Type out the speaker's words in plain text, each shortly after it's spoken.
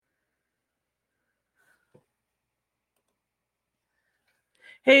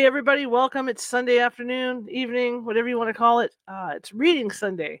Hey everybody, welcome. It's Sunday afternoon, evening, whatever you want to call it. It's Reading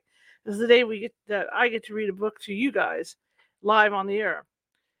Sunday. This is the day I get to read a book to you guys live on the air.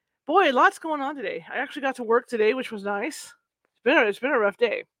 Boy, lots going on today. I actually got to work today, which was nice. It's been a rough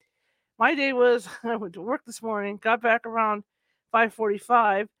day. My day was I went to work this morning, got back around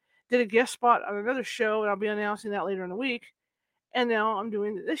 5:45, did a guest spot on another show, and I'll be announcing that later in the week. And now I'm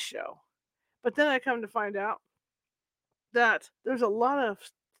doing this show. But then I come to find out that there's a lot of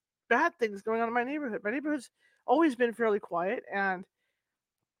bad things going on in my neighborhood. My neighborhood's always been fairly quiet, and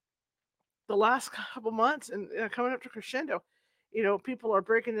the last couple months and coming up to crescendo, people are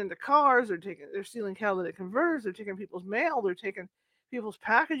breaking into cars. They're stealing catalytic converters. They're taking people's mail. They're taking people's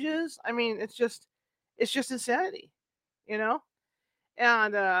packages. I mean, it's just insanity, you know.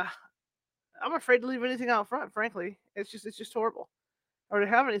 And I'm afraid to leave anything out front. Frankly, it's just horrible, or to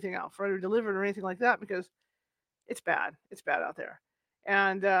have anything out front or delivered or anything like that because it's bad. It's bad out there.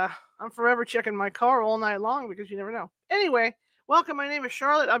 And I'm forever checking my car all night long because you never know. Anyway, welcome. My name is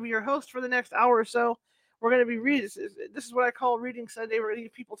Charlotte. I'll be your host for the next hour or so. We're going to be reading. This is what I call Reading Sunday. We're going to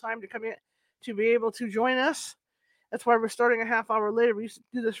give people time to come in to be able to join us. That's why we're starting a half hour later. We used to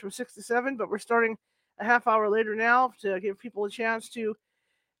do this from 6 to 7, but we're starting a half hour later now to give people a chance to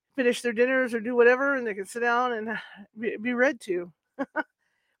finish their dinners or do whatever, and they can sit down and be read to.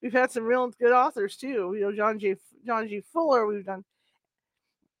 We've had some real good authors too. John G. Fuller. We've done,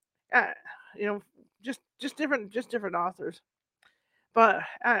 uh, you know, just different authors. But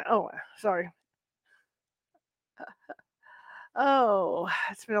sorry. Oh,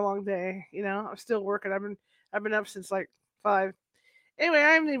 it's been a long day. I'm still working. I've been up since like 5. Anyway,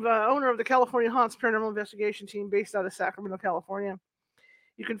 I'm the owner of the California Haunts Paranormal Investigation Team based out of Sacramento, California.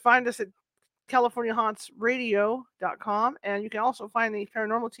 You can find us at CaliforniaHauntsRadio.com, and you can also find the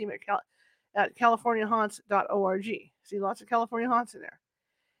paranormal team at CaliforniaHaunts.org. See, lots of California Haunts in there.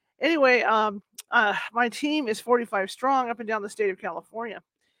 Anyway, my team is 45 strong up and down the state of California.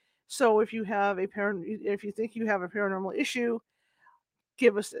 So if you think you have a paranormal issue,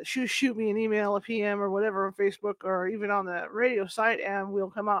 shoot me an email, a PM, or whatever on Facebook, or even on the radio site, and we'll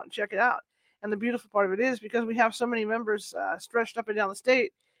come out and check it out. And the beautiful part of it is because we have so many members stretched up and down the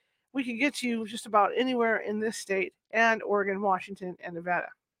state, we can get you just about anywhere in this state and Oregon, Washington, and Nevada,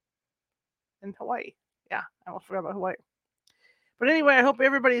 and Hawaii. Yeah, I almost forgot about Hawaii. But anyway, I hope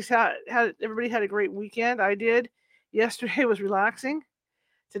everybody had a great weekend. I did. Yesterday was relaxing.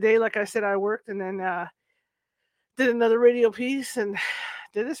 Today, like I said, I worked and then did another radio piece and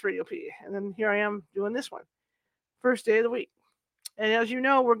did this radio piece, and then here I am doing this one. First day of the week, and as you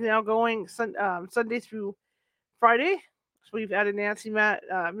know, we're now going Sunday through Friday. So we've added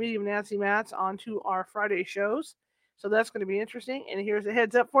medium Nancy Matz onto our Friday shows, so that's going to be interesting. And here's a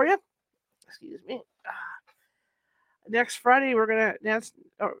heads up for you. Excuse me. Next Friday, we're going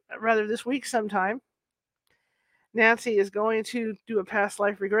to this week sometime, Nancy is going to do a past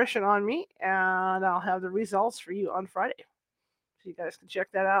life regression on me, and I'll have the results for you on Friday. So you guys can check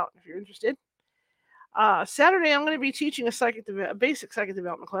that out if you're interested. Saturday, I'm going to be teaching a basic psychic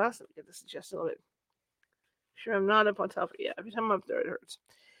development class. Let me get this just a little bit. Sure, I'm not up on top of it yet. Every time I'm up there, it hurts.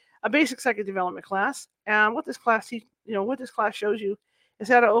 A basic psychic development class, and what this class shows you is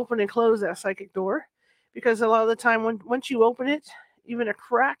how to open and close that psychic door, because a lot of the time, once you open it, even a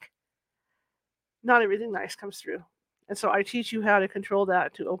crack, not everything nice comes through. And so I teach you how to control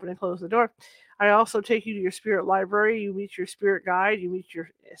that, to open and close the door. I also take you to your spirit library. You meet your spirit guide. You meet your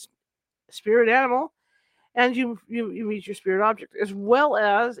spirit animal, and you meet your spirit object, as well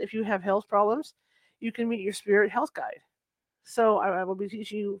as if you have health problems, you can meet your spirit health guide. So I will be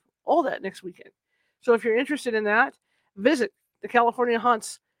teaching you all that next weekend. So if you're interested in that, visit the California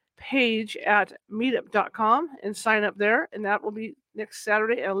Haunts page at meetup.com and sign up there, and that will be next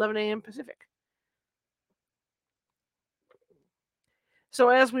Saturday at 11 a.m. Pacific. So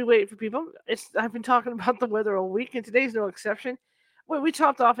as we wait for people, I've been talking about the weather all week, and today's no exception. Well, we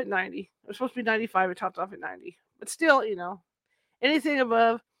topped off at 90. It was supposed to be 95. It topped off at 90. But still, anything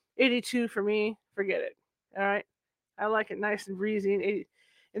above 82 for me, forget it. All right? I like it nice and breezy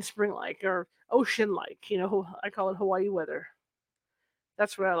and spring-like or ocean-like. I call it Hawaii weather.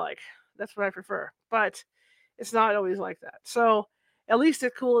 That's what I like. That's what I prefer. But it's not always like that. So at least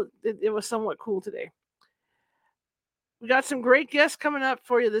it was somewhat cool today. We got some great guests coming up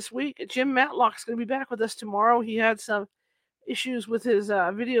for you this week. Jim Matlock's going to be back with us tomorrow. He had some issues with his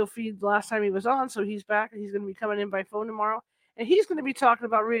video feed last time he was on, so he's back. He's going to be coming in by phone tomorrow, and he's going to be talking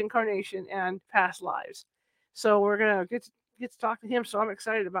about reincarnation and past lives. So we're going to get to talk to him. So I'm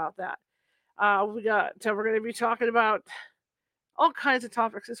excited about that. We're going to be talking about all kinds of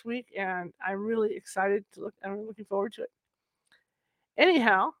topics this week, and I'm really excited I'm looking forward to it.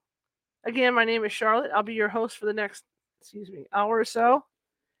 Anyhow, again, my name is Charlotte. I'll be your host for the next, hour or so.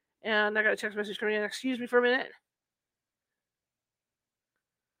 And I got a text message coming in. Excuse me for a minute.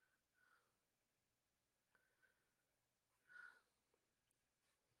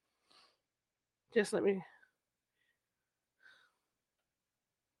 Just let me.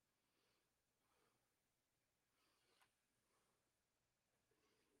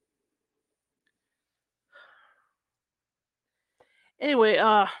 Anyway,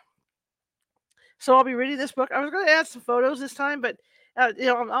 so I'll be reading this book. I was going to add some photos this time, but like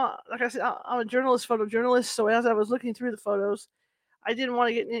I said, I'm a journalist, photojournalist. So as I was looking through the photos, I didn't want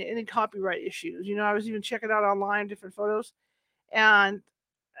to get any copyright issues. I was even checking out online different photos, and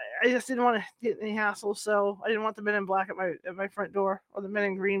I just didn't want to get any hassle. So I didn't want the men in black at my front door, or the men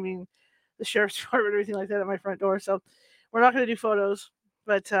in green being the sheriff's department or anything like that at my front door. So we're not going to do photos,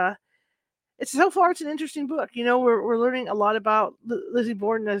 but it's so far it's an interesting book. We're learning a lot about Lizzie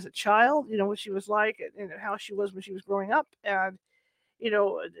Borden as a child. What she was like, and how she was when she was growing up, and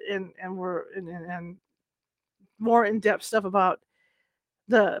and more in depth stuff about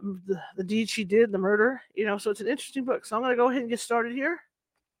the deed she did, the murder. So it's an interesting book. So I'm going to go ahead and get started here.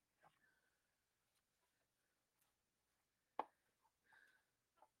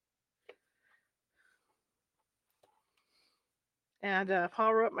 And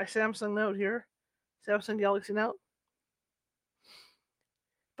power up my Samsung Note here, Samsung Galaxy Note.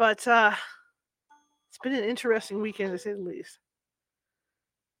 But it's been an interesting weekend, to say the least.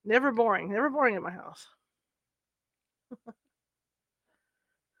 Never boring at my house.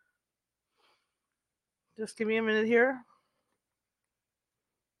 Just give me a minute here.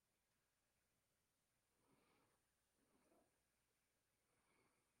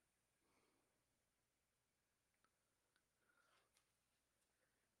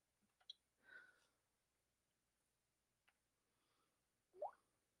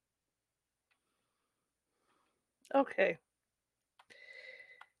 Okay.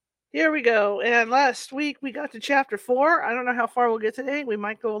 Here we go. And last week we got to chapter 4. I don't know how far we'll get today. We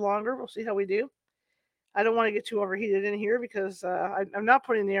might go longer. We'll see how we do. I don't want to get too overheated in here because I'm not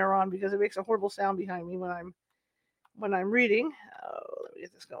putting the air on because it makes a horrible sound behind me when I'm reading. Oh, let me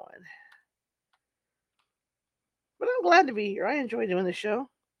get this going. But I'm glad to be here. I enjoy doing the show.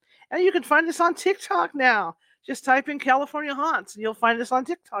 And you can find us on TikTok now. Just type in California Haunts and you'll find us on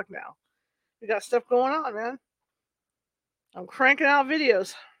TikTok now. We got stuff going on, man. I'm cranking out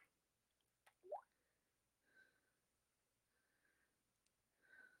videos.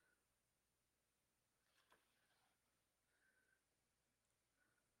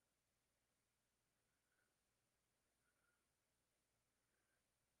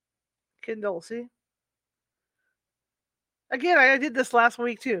 Kindle, see? Again, I did this last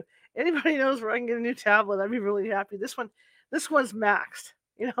week too. Anybody knows where I can get a new tablet, I'd be really happy. This one's maxed.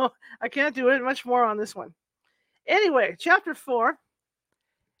 I can't do it much more on this one. Anyway, chapter 4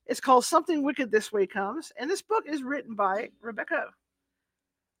 is called Something Wicked This Way Comes, and this book is written by Rebecca.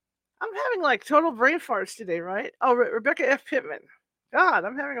 I'm having like total brain farts today, right? Oh, Rebecca F. Pittman. God,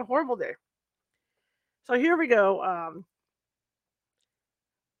 I'm having a horrible day. So here we go.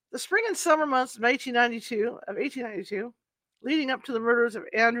 The spring and summer months of 1892, leading up to the murders of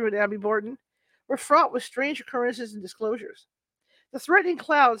Andrew and Abby Borden, were fraught with strange occurrences and disclosures. The threatening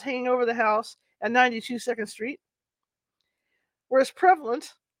clouds hanging over the house at 92 2nd Street were as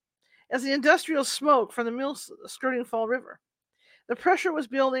prevalent as the industrial smoke from the mills skirting Fall River. The pressure was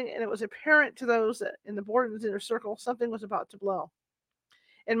building, and it was apparent to those in the Borden's inner circle something was about to blow.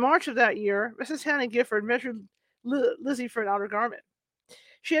 In March of that year, Mrs. Hannah Gifford measured Lizzie for an outer garment.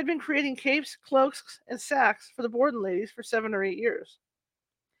 She had been creating capes, cloaks, and sacks for the Borden ladies for 7 or 8 years.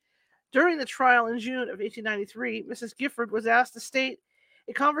 During the trial in June of 1893, Mrs. Gifford was asked to state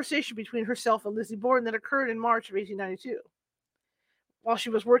a conversation between herself and Lizzie Borden that occurred in March of 1892 while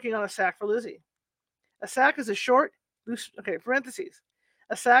she was working on a sack for Lizzie. A sack is a short, loose, parentheses.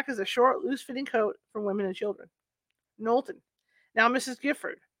 A sack is a short, loose-fitting coat for women and children. Knowlton. Now, Mrs.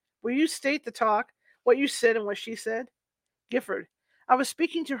 Gifford, will you state the talk, what you said and what she said? Gifford. I was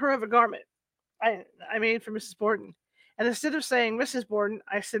speaking to her of a garment I made for Mrs. Borden, and instead of saying Mrs. Borden,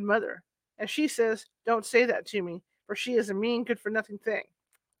 I said mother. And she says, don't say that to me, for she is a mean, good-for-nothing thing.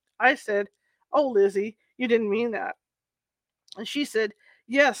 I said, oh, Lizzie, you didn't mean that. And she said,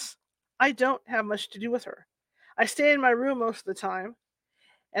 yes, I don't have much to do with her. I stay in my room most of the time.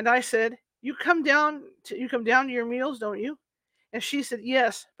 And I said, you come down to your meals, don't you? And she said,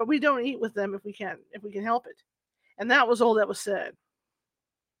 yes, but we don't eat with them if we can help it. And that was all that was said.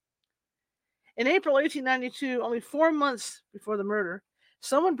 In April 1892, only 4 months before the murder,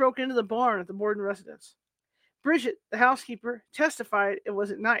 someone broke into the barn at the Borden residence. Bridget, the housekeeper, testified it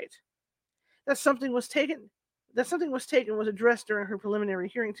was at night. That something was taken was addressed during her preliminary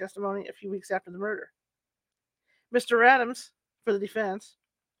hearing testimony a few weeks after the murder. Mr. Adams, for the defense,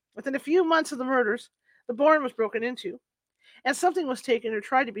 within a few months of the murders, the barn was broken into, and something was taken or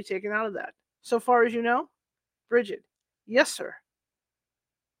tried to be taken out of that. So far as you know? Bridget, yes, sir.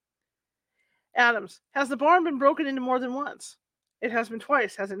 Adams, has the barn been broken into more than once? It has been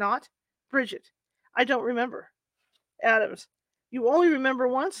twice, has it not? Bridget, I don't remember. Adams, you only remember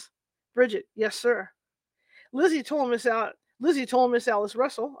once? Bridget, yes, sir. Lizzie told Miss Alice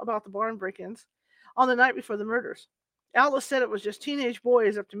Russell about the barn break-ins on the night before the murders. Alice said it was just teenage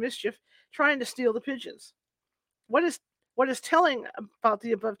boys up to mischief trying to steal the pigeons. What is telling about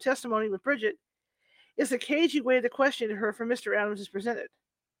the above testimony with Bridget is the cagey way the question to her from Mr. Adams is presented.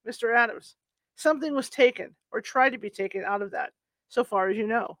 Mr. Adams, something was taken or tried to be taken out of that, so far as you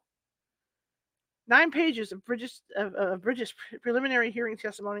know. 9 pages of Bridget's preliminary hearing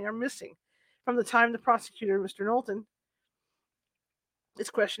testimony are missing from the time the prosecutor, Mr. Knowlton, is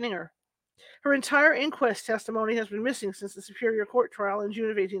questioning her. Her entire inquest testimony has been missing since the Superior Court trial in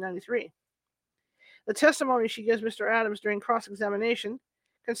June of 1893. The testimony she gives Mr. Adams during cross-examination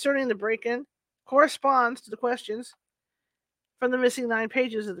concerning the break-in corresponds to the questions from the missing 9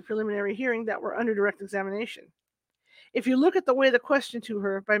 pages of the preliminary hearing that were under direct examination. If you look at the way the question to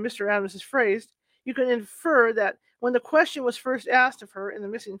her by Mr. Adams is phrased, you can infer that when the question was first asked of her in the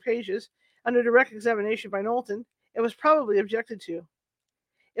missing pages under direct examination by Knowlton, it was probably objected to.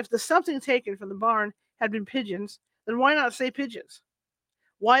 If the something taken from the barn had been pigeons, then why not say pigeons?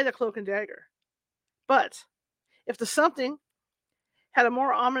 Why the cloak and dagger? But if the something had a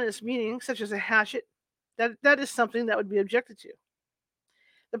more ominous meaning, such as a hatchet, that is something that would be objected to.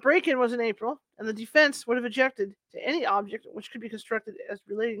 The break-in was in April, and the defense would have objected to any object which could be constructed as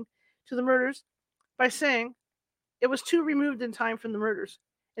relating to the murders by saying it was too removed in time from the murders,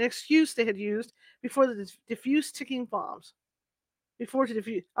 an excuse they had used before the diffuse ticking bombs. Before to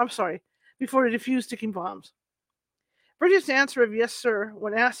diffuse ticking bombs. Bridget's answer of yes, sir,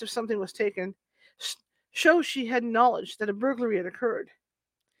 when asked if something was taken, shows she had knowledge that a burglary had occurred.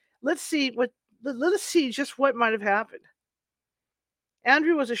 Let us see just what might have happened.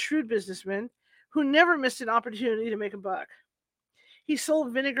 Andrew was a shrewd businessman who never missed an opportunity to make a buck. He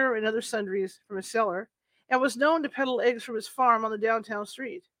sold vinegar and other sundries from his cellar and was known to peddle eggs from his farm on the downtown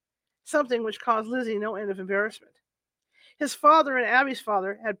street, something which caused Lizzie no end of embarrassment. His father and Abby's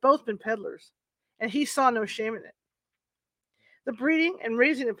father had both been peddlers, and he saw no shame in it. The breeding and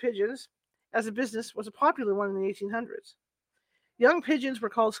raising of pigeons as a business was a popular one in the 1800s. Young pigeons were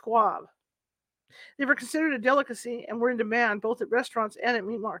called squab. They were considered a delicacy and were in demand both at restaurants and at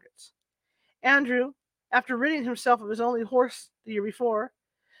meat markets. Andrew, after ridding himself of his only horse the year before,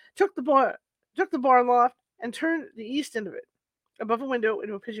 took the barn loft and turned the east end of it, above a window,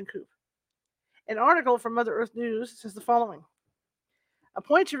 into a pigeon coop. An article from Mother Earth News says the following. A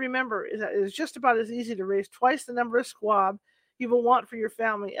point to remember is that it is just about as easy to raise twice the number of squab you will want for your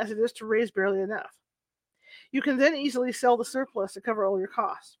family as it is to raise barely enough. You can then easily sell the surplus to cover all your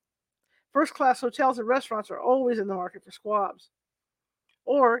costs. First-class hotels and restaurants are always in the market for squabs.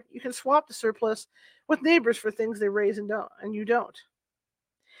 Or you can swap the surplus with neighbors for things they raise and you don't.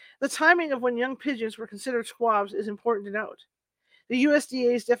 The timing of when young pigeons were considered squabs is important to note. The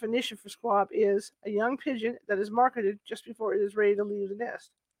USDA's definition for squab is a young pigeon that is marketed just before it is ready to leave the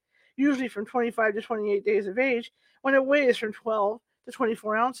nest, usually from 25 to 28 days of age, when it weighs from 12 to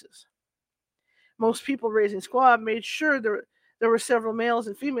 24 ounces. Most people raising squab made sure there were several males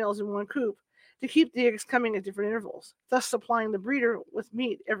and females in one coop to keep the eggs coming at different intervals, thus supplying the breeder with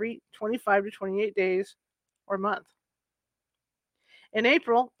meat every 25 to 28 days or month. In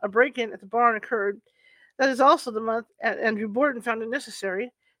April, a break-in at the barn occurred. That is also the month Andrew Borden found it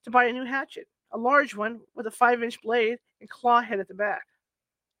necessary to buy a new hatchet, a large one with a 5-inch blade and claw head at the back.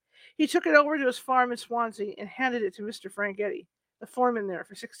 He took it over to his farm in Swansea and handed it to Mr. Frank Eddy, the foreman there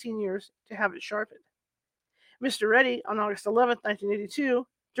for 16 years, to have it sharpened. Mr. Eddy, on August 11, 1982,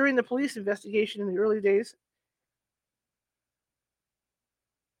 during the police investigation in the early days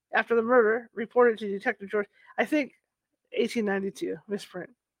after the murder, reported to Detective George, I think 1892, misprint.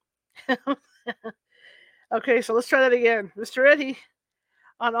 Okay, so let's try that again. Mr. Eddy,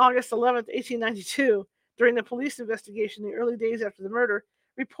 on August 11, 1892, during the police investigation in the early days after the murder,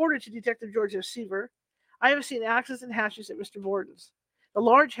 reported to Detective George F. Seaver, I have seen axes and hatchets at Mr. Borden's. The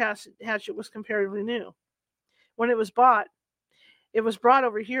large hatchet was comparatively new. When it was brought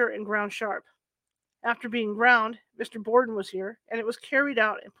over here and ground sharp. After being ground, Mr. Borden was here, and it was carried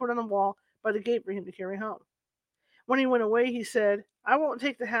out and put on the wall by the gate for him to carry home. When he went away, he said, I won't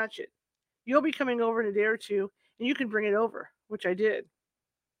take the hatchet. You'll be coming over in a day or two, and you can bring it over," which I did.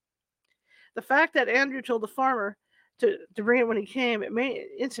 The fact that Andrew told the farmer to bring it when he came, it may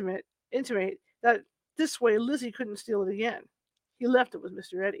intimate that this way Lizzie couldn't steal it again. He left it with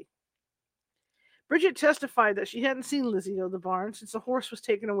Mr. Eddy. Bridget testified that she hadn't seen Lizzie go to the barn since the horse was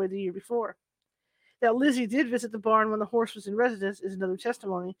taken away the year before. That Lizzie did visit the barn when the horse was in residence is another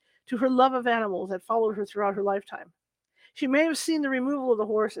testimony to her love of animals that followed her throughout her lifetime. She may have seen the removal of the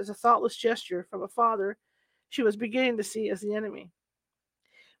horse as a thoughtless gesture from a father she was beginning to see as the enemy.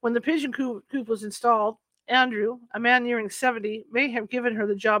 When the pigeon coop was installed, Andrew, a man nearing 70, may have given her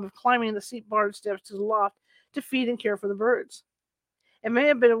the job of climbing the steep barn steps to the loft to feed and care for the birds. It may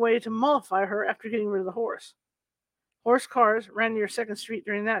have been a way to mollify her after getting rid of the horse. Horse cars ran near 2nd Street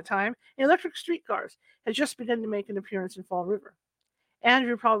during that time, and electric streetcars had just begun to make an appearance in Fall River.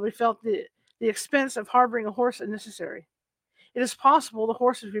 Andrew probably felt the expense of harboring a horse unnecessary. It is possible the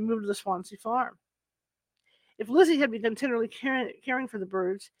horse was removed to the Swansea farm. If Lizzie had begun tenderly caring for the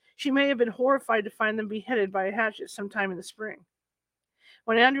birds, she may have been horrified to find them beheaded by a hatchet sometime in the spring.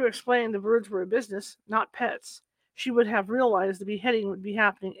 When Andrew explained the birds were a business, not pets, she would have realized the beheading would be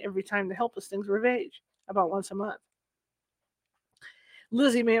happening every time the helpless things were of age, about once a month.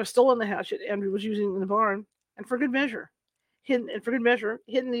 Lizzie may have stolen the hatchet Andrew was using in the barn, and for good measure,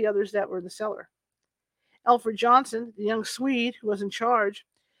 hidden the others that were in the cellar. Alfred Johnson, the young Swede who was in charge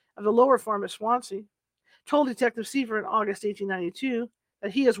of the lower farm at Swansea, told Detective Seaver in August 1892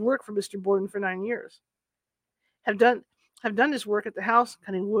 that he has worked for Mr. Borden for 9 years. Have done his work at the house,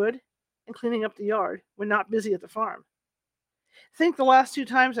 cutting wood and cleaning up the yard when not busy at the farm. Think the last 2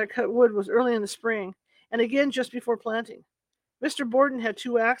 times I cut wood was early in the spring, and again just before planting. Mr. Borden had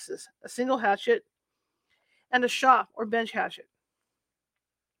 2 axes, a single hatchet, and a shop or bench hatchet.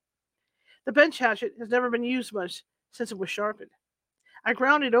 The bench hatchet has never been used much since it was sharpened. I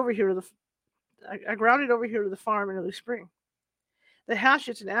ground it over here to the farm in early spring. The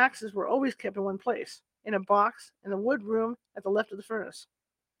hatchets and axes were always kept in one place, in a box in the wood room at the left of the furnace.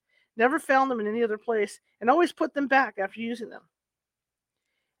 Never found them in any other place, and always put them back after using them.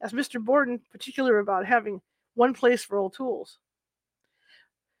 As Mr. Borden particular about having one place for old tools.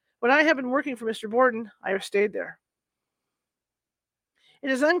 When I have been working for Mr. Borden, I have stayed there. It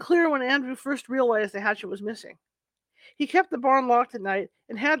is unclear when Andrew first realized the hatchet was missing. He kept the barn locked at night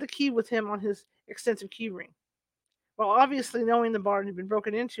and had the key with him on his extensive key ring. While obviously knowing the barn had been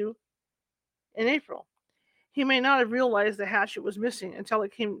broken into in April, he may not have realized the hatchet was missing until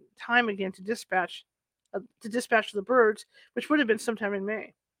it came time again to dispatch the birds, which would have been sometime in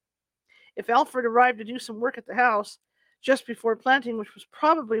May. If Alfred arrived to do some work at the house just before planting, which was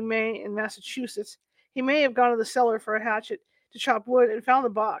probably May in Massachusetts, he may have gone to the cellar for a hatchet to chop wood and found the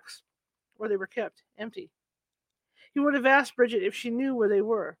box where they were kept empty. He would have asked Bridget if she knew where they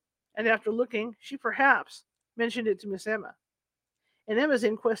were, and after looking, she perhaps mentioned it to Miss Emma. In Emma's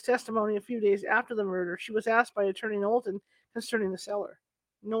inquest testimony a few days after the murder, she was asked by Attorney Knowlton concerning the cellar.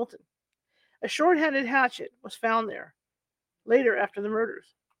 Knowlton: a short-handled hatchet was found there later after the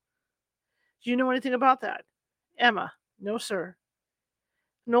murders. Do you know anything about that? Emma: no, sir.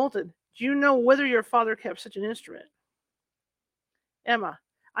 Knowlton: do you know whether your father kept such an instrument? Emma: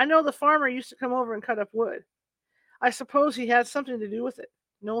 I know the farmer used to come over and cut up wood. I suppose he had something to do with it.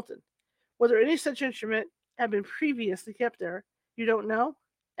 Knowlton: whether any such instrument had been previously kept there, you don't know?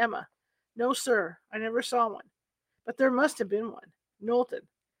 Emma: no, sir, I never saw one, but there must have been one. Knowlton: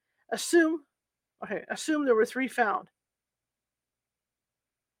 assume there were 3 found.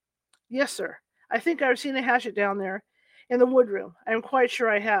 Yes, sir. I think I've seen a hatchet down there in the wood room. I am quite sure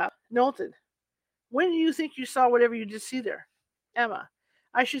I have. Knowlton: when do you think you saw whatever you did see there? Emma: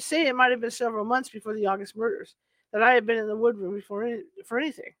 I should say it might have been several months before the August murders, that I had been in the wood room for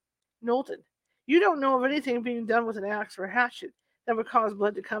anything. Knowlton: you don't know of anything being done with an axe or a hatchet that would cause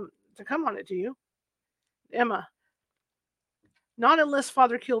blood to come on it, do you? Emma: not unless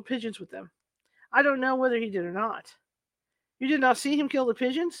father killed pigeons with them. I don't know whether he did or not. You did not see him kill the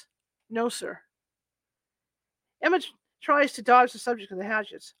pigeons? No, sir. Emma tries to dodge the subject of the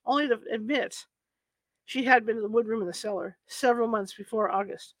hatchets, only to admit she had been in the wood room in the cellar several months before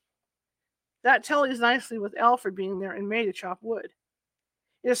August. That tallies nicely with Alfred being there in May to chop wood.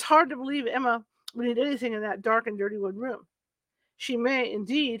 It is hard to believe Emma would need anything in that dark and dirty wood room. She may,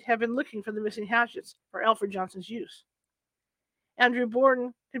 indeed, have been looking for the missing hatchets for Alfred Johnson's use. Andrew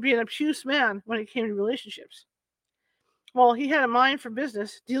Borden could be an obtuse man when it came to relationships. While he had a mind for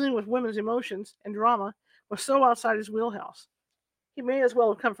business, dealing with women's emotions and drama was so outside his wheelhouse. He may as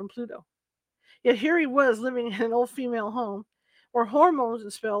well have come from Pluto. Yet here he was living in an old female home where hormones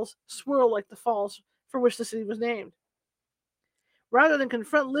and spells swirl like the falls for which the city was named. Rather than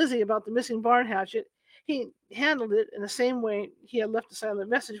confront Lizzie about the missing barn hatchet, he handled it in the same way he had left a silent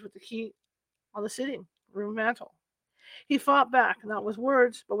message with the key on the sitting room mantel. He fought back, not with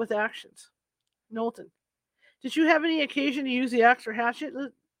words, but with actions. Knowlton: did you have any occasion to use the axe or hatchet,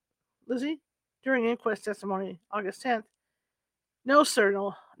 Lizzie? During inquest testimony, August 10th. No, sir.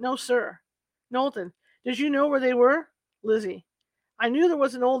 No, sir. Knowlton: did you know where they were? Lizzie: I knew there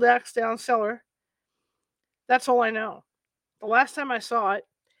was an old axe down cellar. That's all I know. The last time I saw it,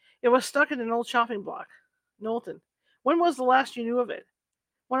 it was stuck in an old chopping block. Knowlton: when was the last you knew of it?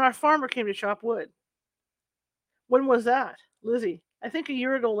 When our farmer came to chop wood. When was that? Lizzie: I think a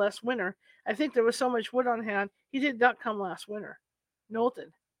year ago last winter. I think there was so much wood on hand, he did not come last winter.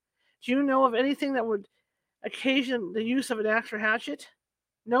 Knowlton: do you know of anything that would occasion the use of an axe or hatchet?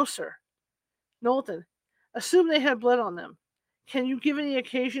 No, sir. Knowlton: assume they had blood on them. Can you give any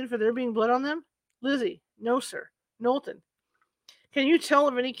occasion for there being blood on them? Lizzie: no, sir. Knowlton: can you tell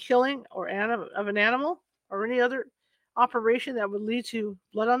of any killing or of an animal or any other operation that would lead to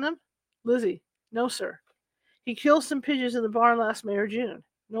blood on them? Lizzie: no, sir. He killed some pigeons in the barn last May or June.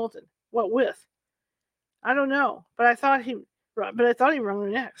 Knowlton: what with? I don't know, but I thought he wrung their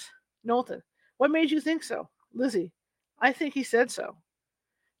necks. Knowlton: what made you think so? Lizzie: I think he said so.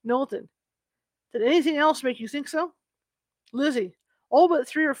 Knowlton: did anything else make you think so? Lizzie: all but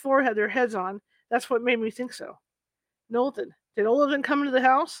 3 or 4 had their heads on. That's what made me think so. Knowlton: did all of them come into the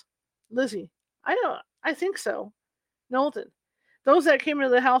house? Lizzie: I think so. Knowlton: those that came into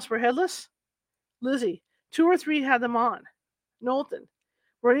the house were headless? Lizzie: 2 or 3 had them on. Knowlton: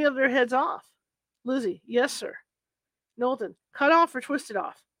 were any of their heads off? Lizzie: yes, sir. Knowlton: cut off or twisted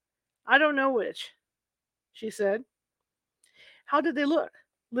off? I don't know which, she said. How did they look?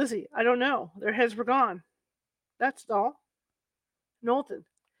 Lizzie: I don't know. Their heads were gone. That's all. Knowlton: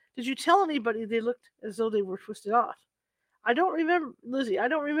 did you tell anybody they looked as though they were twisted off? I don't remember, Lizzie. I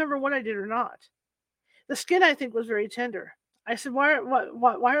don't remember what I did or not. The skin, I think, was very tender. I said, why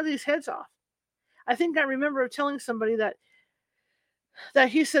are these heads off? I think I remember telling somebody that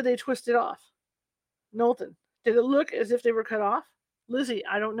he said they twisted off. Knowlton: did it look as if they were cut off? Lizzie: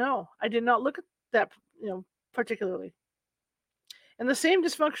 I don't know. I did not look at that, particularly. In the same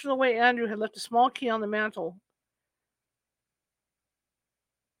dysfunctional way, Andrew had left a small key on the mantel.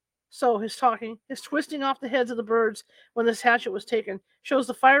 So his twisting off the heads of the birds when this hatchet was taken, shows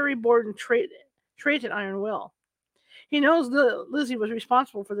the fiery Borden trait in Iron Will. He knows Lizzie was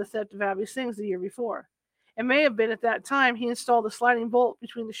responsible for the theft of Abby's things the year before. It may have been at that time he installed a sliding bolt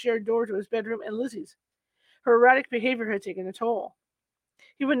between the shared door to his bedroom and Lizzie's. Her erratic behavior had taken a toll.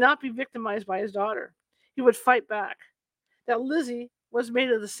 He would not be victimized by his daughter. He would fight back. That Lizzie was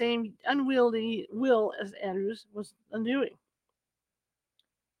made of the same unwieldy will as Andrew's was undoing.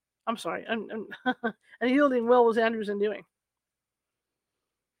 I'm sorry, unyielding will was Andrew's undoing.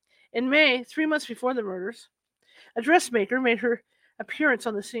 In May, 3 months before the murders, a dressmaker made her appearance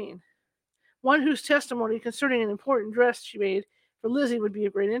on the scene. One whose testimony concerning an important dress she made for Lizzie would be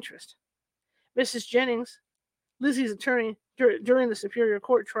of great interest. Mrs. Jennings, Lizzie's attorney during the Superior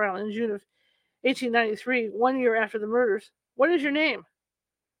Court trial in June of 1893, 1 year after the murders. What is your name?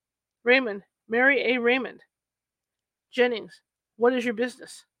 Raymond. Mary A. Raymond. Jennings. What is your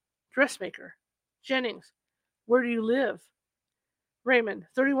business? Dressmaker. Jennings. Where do you live? Raymond.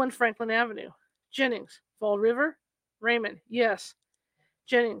 31 Franklin Avenue. Jennings. Fall River? Raymond. Yes.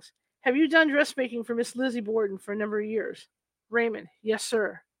 Jennings. Have you done dressmaking for Miss Lizzie Borden for a number of years? Raymond. Yes,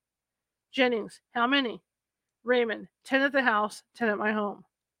 sir. Jennings. How many? Raymond. 10 at the house, 10 at my home.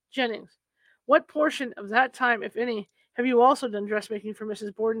 Jennings. What portion of that time, if any, have you also done dressmaking for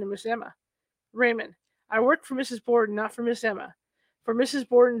Mrs. Borden and Miss Emma? Raymond. I worked for Mrs. Borden, not for Miss Emma. For Mrs.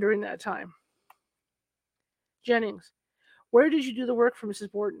 Borden during that time. Jennings. Where did you do the work for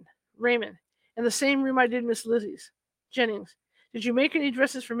Mrs. Borden? Raymond. In the same room I did Miss Lizzie's. Jennings. Did you make any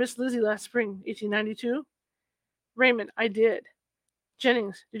dresses for Miss Lizzie last spring, 1892? Raymond. I did.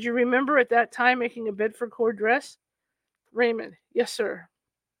 Jennings. Did you remember at that time making a Bedford cord dress? Raymond. Yes, sir.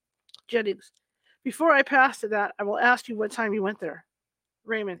 Jennings. Before I pass to that, I will ask you what time you went there.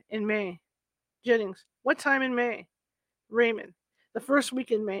 Raymond. In May. Jennings. What time in May? Raymond. The first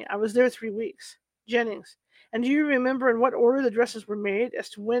week in May. I was there 3 weeks. Jennings. And do you remember in what order the dresses were made as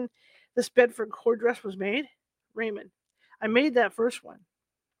to when this Bedford cord dress was made? Raymond. I made that first one.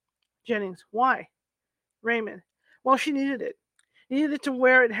 Jennings. Why? Raymond. Well, she needed it. Needed it to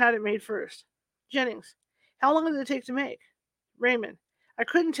wear and had it made first. Jennings. How long did it take to make? Raymond. I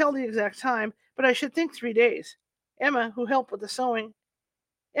couldn't tell the exact time, but I should think 3 days. Emma, who helped with the sewing,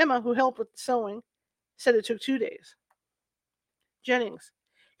 said it took 2 days. Jennings.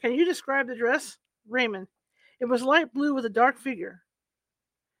 Can you describe the dress? Raymond. It was light blue with a dark figure.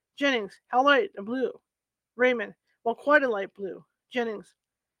 Jennings, how light a blue? Raymond, well, quite a light blue. Jennings,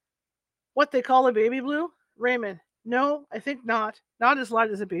 what they call a baby blue? Raymond, no, I think not. Not as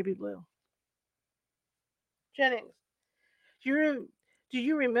light as a baby blue. Jennings, do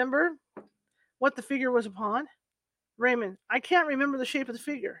you remember what the figure was upon? Raymond, I can't remember the shape of the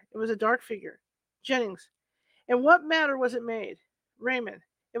figure. It was a dark figure. Jennings, and what matter was it made? Raymond,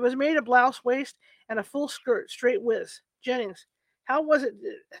 it was made of blouse waist and a full skirt, straight whiz. Jennings, how was it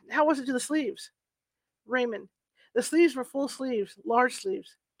to the sleeves? Raymond, the sleeves were full sleeves, large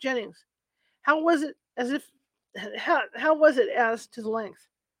sleeves. Jennings, how was it how was it as to the length?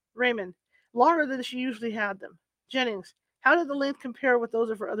 Raymond, longer than she usually had them. Jennings, how did the length compare with those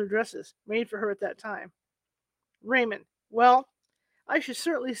of her other dresses made for her at that time? Raymond, well, I should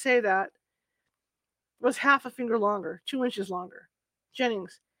certainly say that was half a finger longer, 2 inches longer.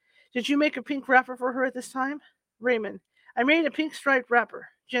 Jennings, did you make a pink wrapper for her at this time? Raymond, I made a pink striped wrapper.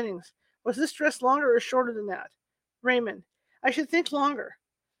 Jennings, was this dress longer or shorter than that? Raymond, I should think longer.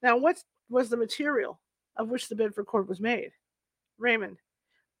 Now, what was the material of which the Bedford cord was made? Raymond,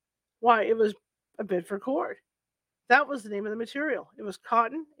 why, it was a Bedford cord. That was the name of the material. It was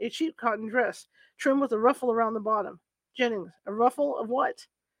cotton, a cheap cotton dress, trimmed with a ruffle around the bottom. Jennings, a ruffle of what?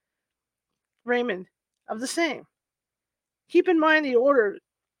 Raymond, of the same. Keep in mind the order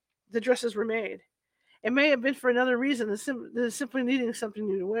the dresses were made. It may have been for another reason than simply needing something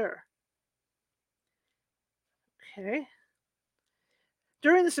new to wear. Okay.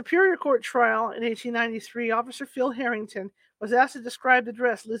 During the Superior Court trial in 1893, Officer Phil Harrington was asked to describe the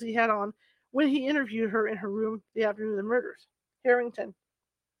dress Lizzie had on when he interviewed her in her room the afternoon of the murders. Harrington,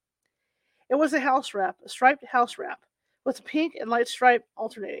 it was a house wrap, a striped house wrap, with pink and light stripe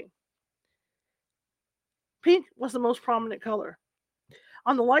alternating. Pink was the most prominent color.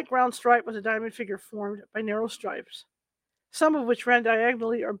 On the light ground stripe was a diamond figure formed by narrow stripes, some of which ran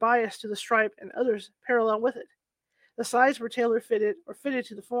diagonally or biased to the stripe and others parallel with it. The sides were tailor-fitted or fitted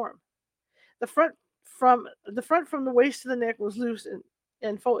to the form. The front from the waist to the neck was loose in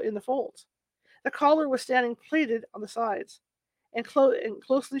the folds. The collar was standing pleated on the sides and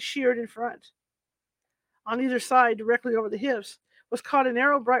closely sheared in front. On either side, directly over the hips, was caught a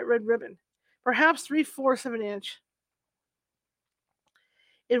narrow bright red ribbon, perhaps 3/4 of an inch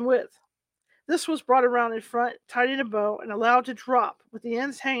in width. This was brought around in front, tied in a bow, and allowed to drop, with the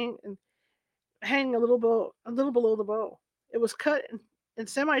ends hanging a little below the bow. It was cut in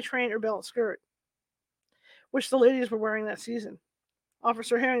semi-train or belt skirt, which the ladies were wearing that season.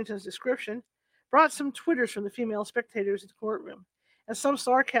 Officer Harrington's description brought some twitters from the female spectators in the courtroom, and some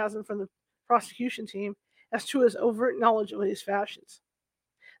sarcasm from the prosecution team as to his overt knowledge of these fashions.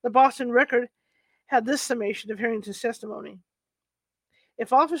 The Boston Record had this summation of Harrington's testimony.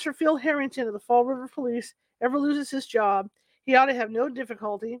 If Officer Phil Harrington of the Fall River Police ever loses his job, he ought to have no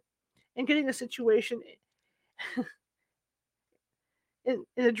difficulty in getting a situation in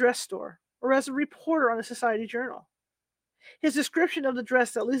a dress store or as a reporter on a society journal. His description of the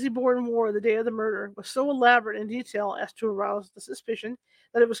dress that Lizzie Borden wore the day of the murder was so elaborate in detail as to arouse the suspicion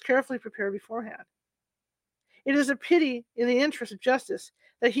that it was carefully prepared beforehand. It is a pity, in the interest of justice,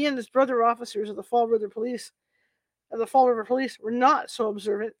 that he and his brother officers of the Fall River Police were not so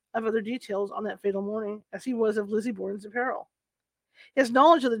observant of other details on that fatal morning as he was of Lizzie Borden's apparel. His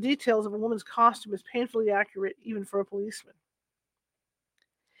knowledge of the details of a woman's costume is painfully accurate even for a policeman.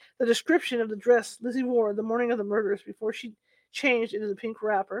 The description of the dress Lizzie wore the morning of the murders before she changed into the pink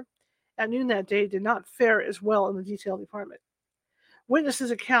wrapper at noon that day did not fare as well in the detail department.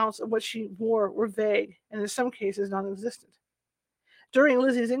 Witnesses' accounts of what she wore were vague and in some cases non-existent. During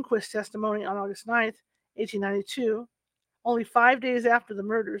Lizzie's inquest testimony on August 9th, 1892, only 5 days after the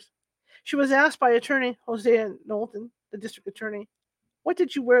murders, she was asked by attorney Hosea Knowlton, the district attorney, "What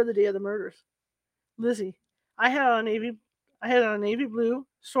did you wear the day of the murders?" Lizzie, I had on a navy blue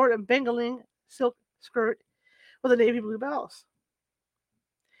sort of bengaling silk skirt with a navy blue blouse.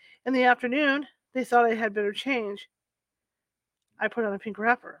 In the afternoon, they thought I had better change. I put on a pink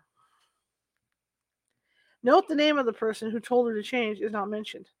wrapper. Note the name of the person who told her to change is not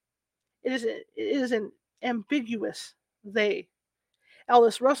mentioned. It is an ambiguous they.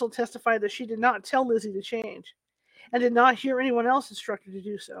 Alice Russell testified that she did not tell Lizzie to change and did not hear anyone else instructed to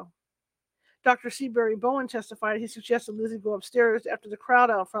do so. Dr. Seabury Bowen testified he suggested Lizzie go upstairs after the crowd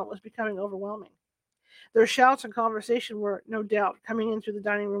out front was becoming overwhelming. Their shouts and conversation were, no doubt, coming in through the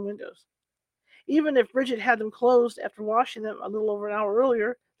dining room windows. Even if Bridget had them closed after washing them a little over an hour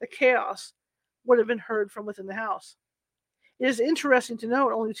earlier, the chaos would have been heard from within the house. It is interesting to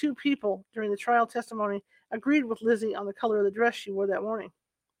note only 2 people during the trial testimony agreed with Lizzie on the color of the dress she wore that morning.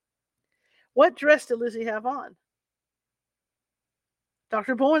 What dress did Lizzie have on?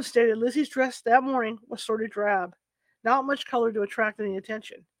 Dr. Bowen stated Lizzie's dress that morning was sort of drab, not much color to attract any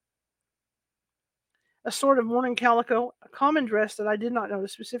attention. A sort of morning calico, a common dress that I did not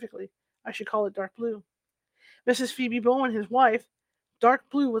notice specifically. I should call it dark blue. Mrs. Phoebe Bowen, his wife, dark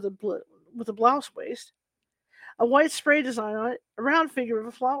blue with a blouse waist, a white spray design on it, a round figure of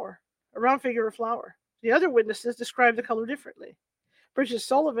a flower. A round figure of a flower. The other witnesses described the color differently. Bridget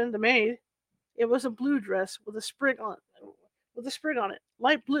Sullivan, the maid, it was a blue dress with a sprig on it,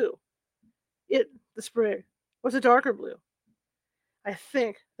 light blue. The sprig, was a darker blue, I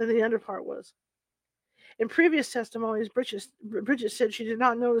think, than the underpart was. In previous testimonies, Bridget said she did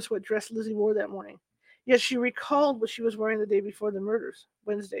not notice what dress Lizzie wore that morning. Yet she recalled what she was wearing the day before the murders,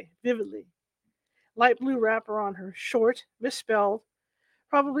 Wednesday, vividly. Light blue wrapper on her, short, misspelled,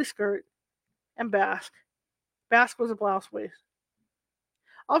 probably skirt, and basque. Basque was a blouse waist.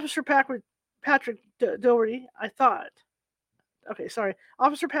 Officer Patrick Doherty,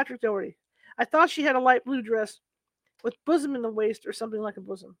 Officer Patrick Doherty. I thought she had a light blue dress with bosom in the waist or something like a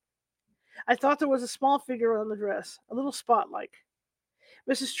bosom. I thought there was a small figure on the dress, a little spot-like.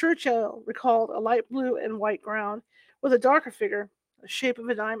 Mrs. Churchill recalled a light blue and white ground with a darker figure, the shape of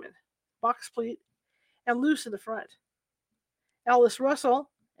a diamond, box pleat, and loose in the front. Alice Russell,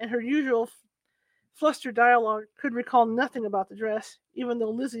 in her usual flustered dialogue, could recall nothing about the dress, even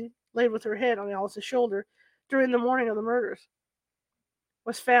though Lizzie lay with her head on Alice's shoulder during the morning of the murders.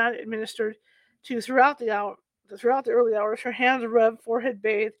 Was fan administered to throughout the early hours, her hands rubbed, forehead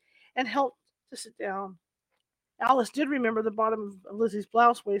bathed, and helped to sit down. Alice did remember the bottom of Lizzie's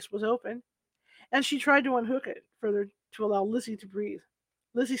blouse waist was open, and she tried to unhook it further to allow Lizzie to breathe.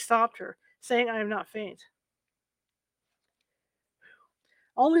 Lizzie stopped her, saying, "I am not faint."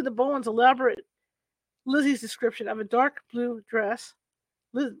 Only the Bowens elaborate Lizzie's description of a dark blue dress.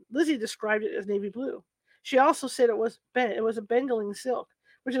 Lizzie described it as navy blue. She also said it was a bengaling silk,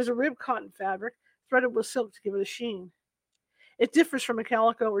 which is a ribbed cotton fabric threaded with silk to give it a sheen. It differs from a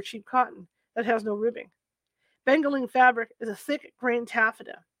calico or cheap cotton that has no ribbing. Bengaling fabric is a thick grain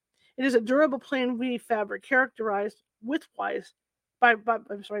taffeta. It is a durable plain weave fabric characterized widthwise by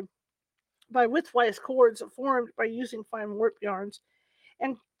widthwise cords formed by using fine warp yarns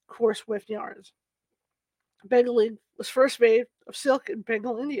and coarse weft yarns. Bengaling was first made of silk in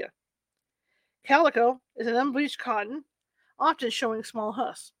Bengal, India. Calico is an unbleached cotton, often showing small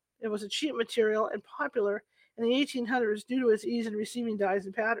husks. It was a cheap material and popular in the 1800s due to its ease in receiving dyes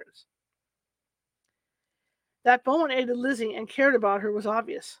and patterns. That Bowen aided Lizzie and cared about her was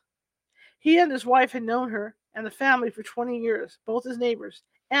obvious. He and his wife had known her and the family for 20 years, both as neighbors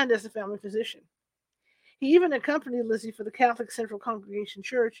and as the family physician. He even accompanied Lizzie for the Catholic Central Congregation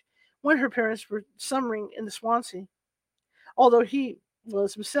Church when her parents were summering in the Swansea, although he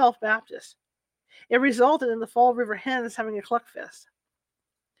was himself Baptist. It resulted in the Fall River Hens having a cluckfest.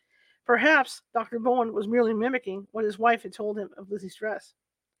 Perhaps Dr. Bowen was merely mimicking what his wife had told him of Lizzie's dress,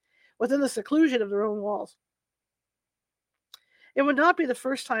 within the seclusion of their own walls. It would not be the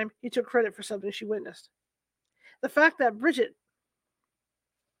first time he took credit for something she witnessed. The fact that Bridget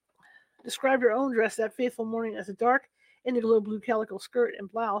described her own dress that fateful morning as a dark indigo blue calico skirt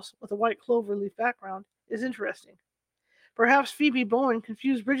and blouse with a white clover leaf background is interesting. Perhaps Phoebe Bowen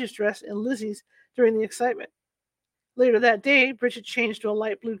confused Bridget's dress and Lizzie's during the excitement. Later that day, Bridget changed to a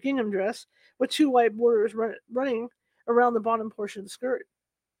light blue gingham dress with two white borders running around the bottom portion of the skirt.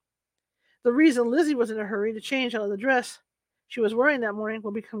 The reason Lizzie was in a hurry to change out of the dress she was wearing that morning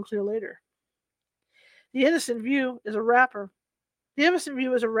will become clear later. The innocent view as a wrapper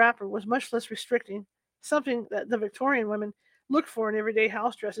was much less restricting, something that the Victorian women looked for in everyday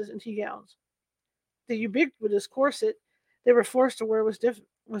house dresses and tea gowns. The ubiquitous corset they were forced to wear was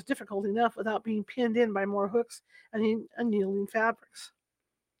difficult enough without being pinned in by more hooks and unyielding fabrics.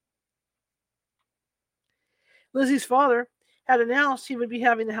 Lizzie's father had announced he would be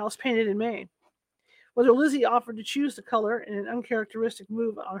having the house painted in May. Whether Lizzie offered to choose the color in an uncharacteristic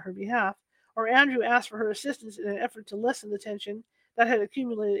move on her behalf, or Andrew asked for her assistance in an effort to lessen the tension that had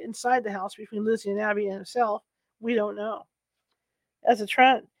accumulated inside the house between Lizzie and Abby and himself, we don't know. As a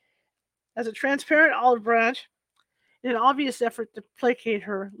transparent olive branch, in an obvious effort to placate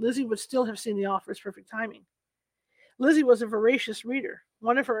her, Lizzie would still have seen the offer as perfect timing. Lizzie was a voracious reader.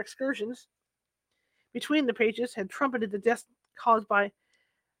 One of her excursions between the pages had trumpeted the death caused by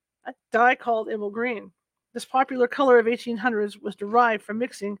a dye called emerald green. This popular color of 1800s was derived from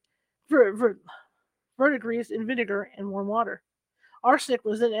mixing verdigris in vinegar and warm water. Arsenic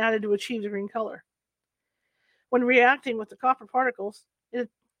was then added to achieve the green color. When reacting with the copper particles, it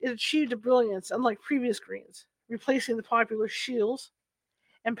achieved a brilliance unlike previous greens, replacing the popular Scheele's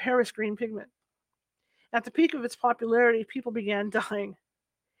and Paris green pigment. At the peak of its popularity, people began dying.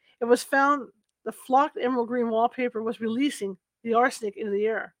 It was found the flocked emerald green wallpaper was releasing the arsenic into the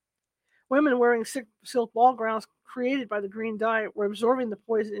air. Women wearing silk ball gowns created by the green dye were absorbing the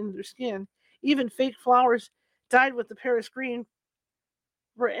poison into their skin. Even fake flowers dyed with the Paris green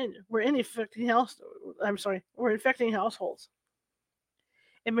were infecting households.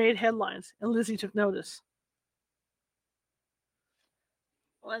 It made headlines, and Lizzie took notice.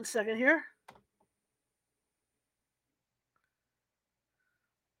 1 second here.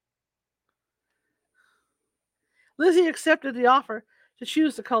 Lizzie accepted the offer to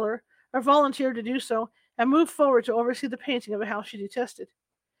choose the color, or volunteered to do so, and moved forward to oversee the painting of a house she detested.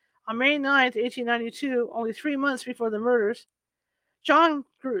 On May 9th, 1892, only 3 months before the murders, John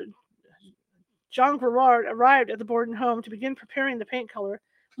Gerard arrived at the Borden home to begin preparing the paint color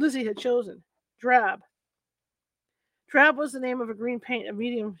Lizzie had chosen, drab. Drab was the name of a green paint of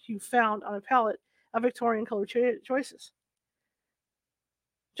medium hue found on a palette of Victorian color choices.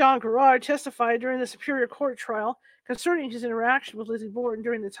 John Gerard testified during the Superior Court trial concerning his interaction with Lizzie Borden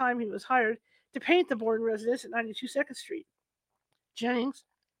during the time he was hired to paint the Borden residence at 92 2nd Street. Jennings,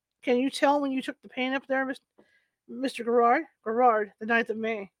 can you tell when you took the paint up there, Mr. Gerard? Gerard, the 9th of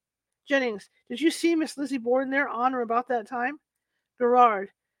May. Jennings, did you see Miss Lizzie Borden there on or about that time? Gerard,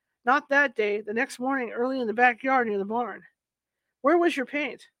 not that day, the next morning early in the backyard near the barn. Where was your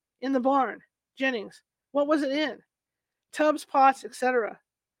paint? In the barn. Jennings, what was it in? Tubs, pots, etc.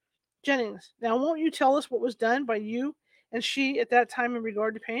 Jennings, now won't you tell us what was done by you and she at that time in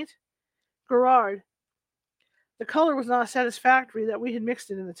regard to paint? Gerard, the color was not satisfactory that we had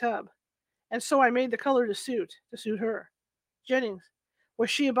mixed it in the tub, and so I made the color to suit her. Jennings, was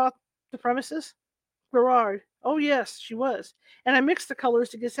she about the premises? Gerard, oh yes, she was, and I mixed the colors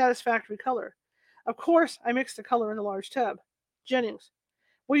to get satisfactory color. Of course, I mixed the color in a large tub. Jennings,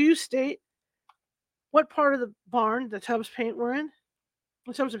 will you state what part of the barn the tubs of paint were in?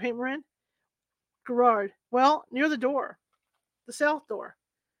 Gerard, well, near the door, the south door.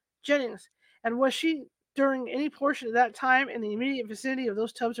 Jennings, and was she during any portion of that time in the immediate vicinity of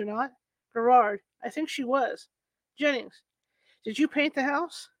those tubs or not? Gerard, I think she was. Jennings, did you paint the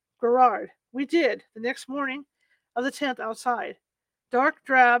house? Gerard, we did, the next morning of the 10th outside. Dark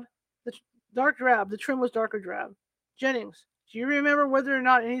drab, the trim was darker drab. Jennings, do you remember whether or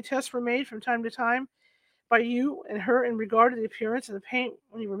not any tests were made from time to time by you and her in regard to the appearance of the paint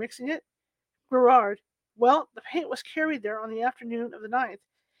when you were mixing it? Gerard, well, the paint was carried there on the afternoon of the 9th,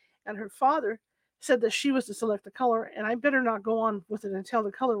 and her father said that she was to select the color, and I better not go on with it until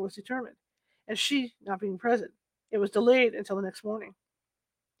the color was determined, and she not being present. It was delayed until the next morning.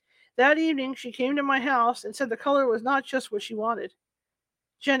 That evening, she came to my house and said the color was not just what she wanted.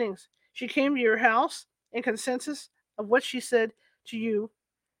 Jennings, she came to your house in consensus of what she said to you.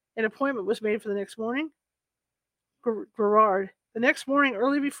 An appointment was made for the next morning? Gerard, the next morning,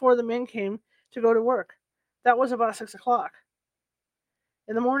 early before the men came to go to work. That was about 6 o'clock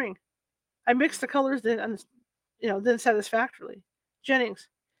in the morning. I mixed the colors then satisfactorily. Jennings,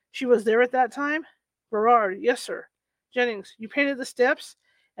 she was there at that time? Gerard, yes, sir. Jennings, you painted the steps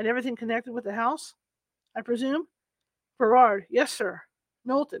and everything connected with the house, I presume? Gerard, yes, sir.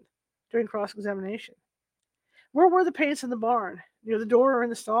 Knowlton, during cross-examination. Where were the paints in the barn? Near the door or in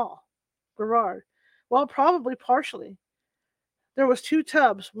the stall? Gerard, well, probably partially. There was 2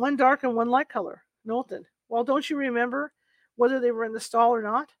 tubs, one dark and one light color. Knowlton, well, don't you remember whether they were in the stall or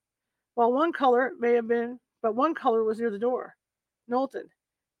not? Well, one color may have been, but one color was near the door. Knowlton,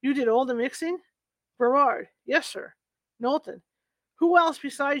 you did all the mixing? Gerard, yes, sir. Knowlton, who else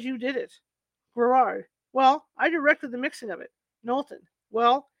besides you did it? Gerard, well, I directed the mixing of it. Knowlton,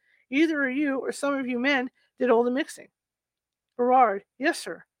 well, either you or some of you men did all the mixing. Gerard, yes,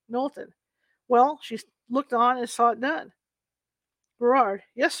 sir. Knowlton, well, she looked on and saw it done. Gerard,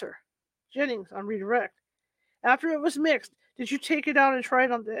 yes, sir. Jennings, on redirect. After it was mixed, did you take it out and try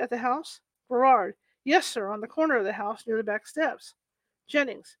it at the house? Gerard, yes, sir, on the corner of the house near the back steps.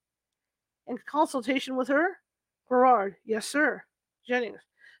 Jennings, in consultation with her? Gerard, yes, sir. Jennings,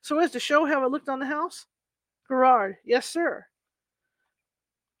 so as to show how it looked on the house? Gerard, yes, sir.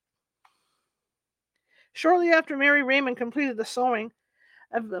 Shortly after Mary Raymond completed the sewing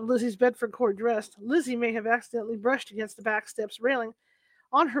of Lizzie's Bedford cord dress, Lizzie may have accidentally brushed against the back steps railing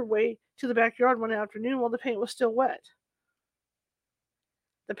on her way to the backyard one afternoon while the paint was still wet.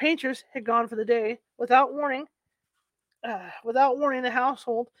 The painters had gone for the day without warning the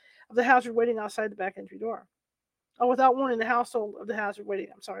household of the hazard waiting outside the back entry door. Without warning the household of the hazard waiting,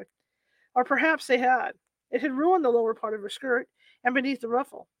 Or perhaps they had. It had ruined the lower part of her skirt and beneath the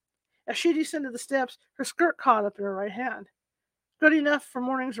ruffle. As she descended the steps, her skirt caught up in her right hand. Good enough for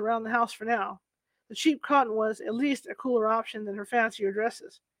mornings around the house for now. The cheap cotton was, at least, a cooler option than her fancier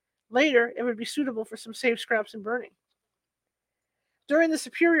dresses. Later, it would be suitable for some safe scraps and burning. During the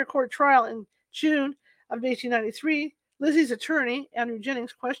Superior Court trial in June of 1893, Lizzie's attorney, Andrew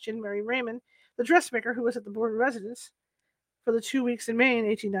Jennings, questioned Mary Raymond, the dressmaker who was at the Borden residence for the 2 weeks in May in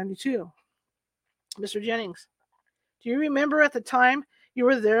 1892. Mr. Jennings, do you remember at the time you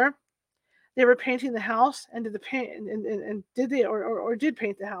were there, they were painting the house, and did did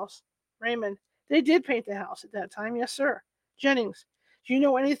paint the house? Raymond, they did paint the house at that time, yes, sir. Jennings, do you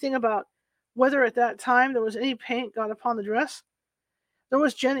know anything about whether at that time there was any paint got upon the dress? There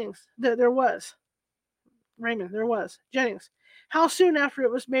was. Jennings, there was. Raymond, there was. Jennings, how soon after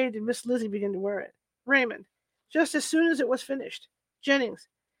it was made did Miss Lizzie begin to wear it? Raymond, just as soon as it was finished. Jennings,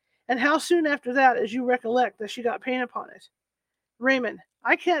 and how soon after that, as you recollect, that she got paint upon it? Raymond,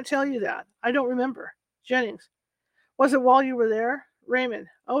 I can't tell you that. I don't remember. Jennings, was it while you were there? Raymond,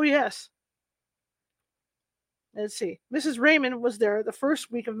 oh yes. Let's see. Mrs. Raymond was there the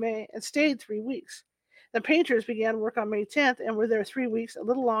first week of May and stayed 3 weeks. The painters began work on May 10th and were there 3 weeks, a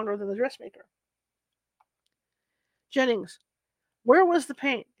little longer than the dressmaker. Jennings, where was the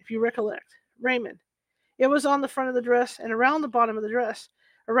paint, if you recollect? Raymond, it was on the front of the dress and around the bottom of the dress,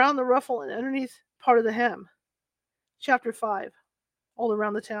 around the ruffle and underneath part of the hem. Chapter 5, all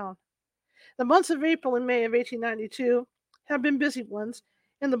around the town. The months of April and May of 1892 have been busy ones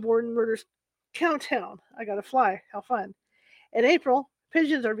in the Borden murders countdown. I gotta fly. How fun. In April,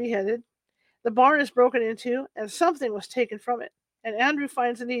 pigeons are beheaded, the barn is broken into, and something was taken from it. And Andrew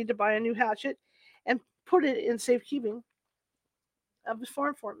finds the need to buy a new hatchet and put it in safekeeping of his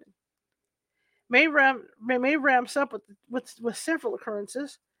farm foreman. May ramps up with several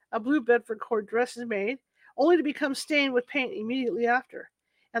occurrences. A blue Bedford cord dress is made, only to become stained with paint immediately after.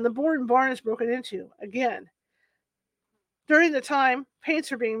 And the Borden barn is broken into again. During the time,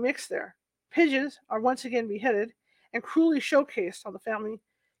 paints are being mixed there. Pigeons are once again beheaded and cruelly showcased on the family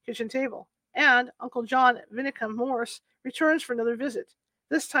kitchen table. And Uncle John Vinicum Morse returns for another visit,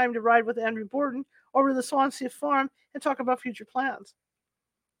 this time to ride with Andrew Borden over to the Swansea farm and talk about future plans.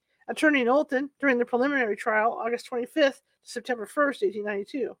 Attorney Knowlton, during the preliminary trial, August 25th to September 1st,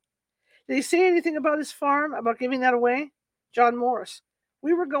 1892. Did he say anything about his farm, about giving that away? John Morris,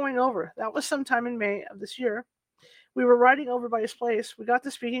 we were going over. That was sometime in May of this year. We were riding over by his place. We got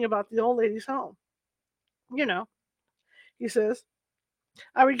to speaking about the old lady's home. You know, he says,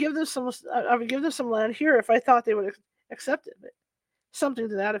 I would give them some land here if I thought they would accept it. Something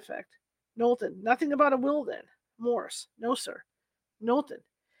to that effect. Knowlton, nothing about a will then. Morse, no, sir. Knowlton,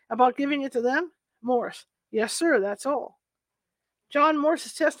 about giving it to them? Morse, yes, sir, that's all. John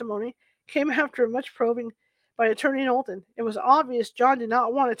Morse's testimony came after much probing by Attorney Knowlton. It was obvious John did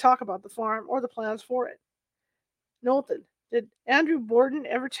not want to talk about the farm or the plans for it. Knowlton, did Andrew Borden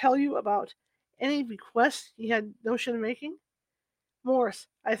ever tell you about any bequests he had notion of making? Morse,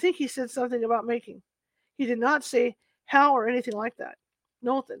 I think he said something about making. He did not say how or anything like that.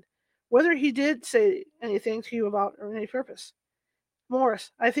 Knowlton, whether he did say anything to you about or any purpose.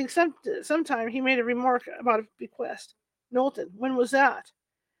 Morris, I think sometime he made a remark about a bequest. Knowlton, when was that?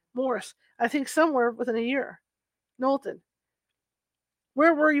 Morris, I think somewhere within a year. Knowlton,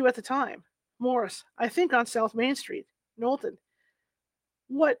 where were you at the time? Morris, I think on South Main Street. Knowlton,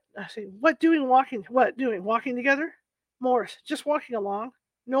 what doing walking together? Morris, just walking along.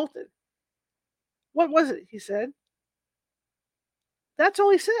 Knowlton, what was it he said? That's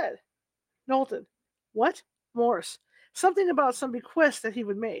all he said. Knowlton, what? Morris, something about some bequests that he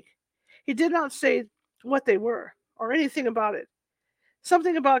would make. He did not say what they were, or anything about it.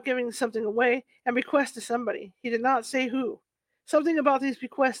 Something about giving something away and bequest to somebody. He did not say who. Something about these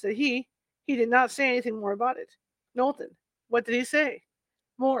bequests that he did not say anything more about it. Knowlton, what did he say?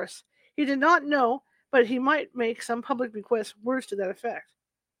 Morris, he did not know, but he might make some public bequest, words to that effect.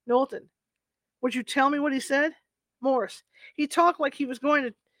 Knowlton, would you tell me what he said? Morris, he talked like he was going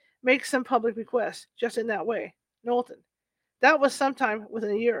to make some public bequest, just in that way. Knowlton, that was sometime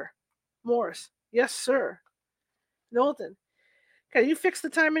within a year. Morris, yes, sir. Knowlton, can you fix the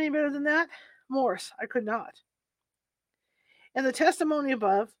time any better than that? Morris, I could not. In the testimony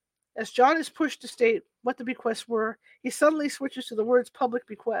above, as John is pushed to state what the bequests were, he suddenly switches to the words public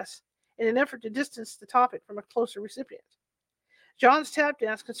bequests in an effort to distance the topic from a closer recipient. John's tap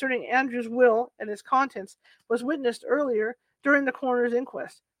dance concerning Andrew's will and its contents was witnessed earlier during the coroner's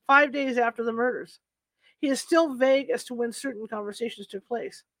inquest, 5 days after the murders. He is still vague as to when certain conversations took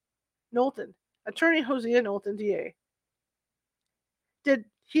place. Knowlton, Attorney Hosea Knowlton, D.A. Did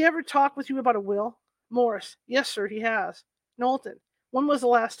he ever talk with you about a will? Morris, yes, sir, he has. Knowlton, when was the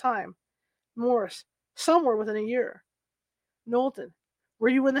last time? Morris, somewhere within a year. Knowlton. Were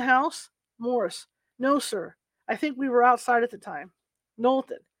you in the house? Morris. No, sir. I think we were outside at the time.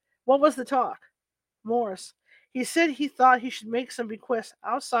 Knowlton. What was the talk? Morris. He said he thought he should make some bequests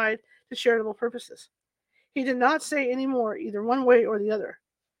outside to charitable purposes. He did not say any more, either one way or the other.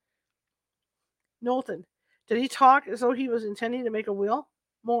 Knowlton. Did he talk as though he was intending to make a will?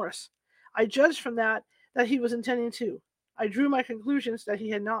 Morris. I judged from that he was intending to. I drew my conclusions that he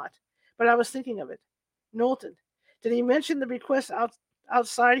had not, but I was thinking of it. Knowlton. Did he mention the bequest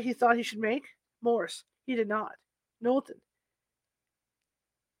outside he thought he should make? Morris. He did not. Knowlton.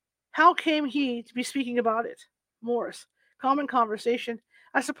 How came he to be speaking about it? Morris. Common conversation.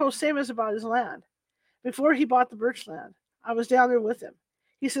 I suppose same as about his land. Before he bought the birch land, I was down there with him.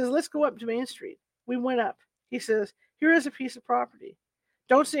 He says, let's go up to Main Street. We went up. He says, here is a piece of property.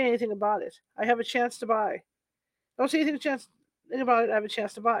 Don't say anything about it. I have a chance to buy. Don't say anything about it. I have a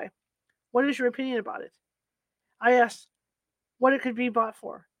chance to buy. What is your opinion about it? I asked what it could be bought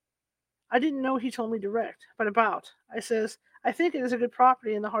for. I didn't know he told me direct, but about. I says, I think it is a good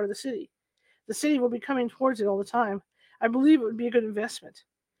property in the heart of the city. The city will be coming towards it all the time. I believe it would be a good investment.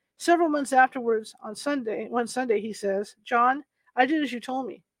 Several months afterwards, one Sunday, he says, John, I did as you told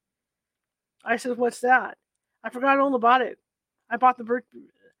me. I said, what's that? I forgot all about it. I bought the birch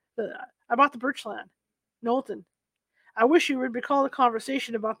land. Knowlton. I wish you would recall the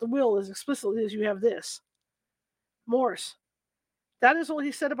conversation about the will as explicitly as you have this. Morse. That is all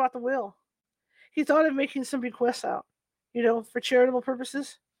he said about the will. He thought of making some bequests out, for charitable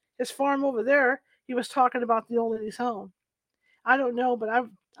purposes. His farm over there, he was talking about the old lady's home. I don't know, but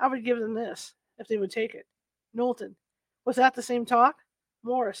I would give them this if they would take it. Knowlton. Was that the same talk?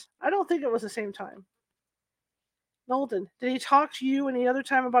 Morris. I don't think it was the same time. Knowlton. Did he talk to you any other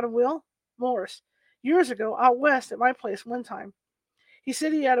time about a will? Morris. Years ago, out west at my place one time. He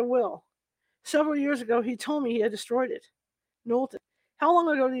said he had a will. Several years ago, he told me he had destroyed it. Knowlton. How long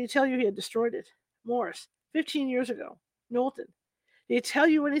ago did he tell you he had destroyed it? Morris. 15 years ago. Knowlton. Did he tell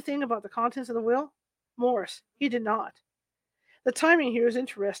you anything about the contents of the will? Morris. He did not. The timing here is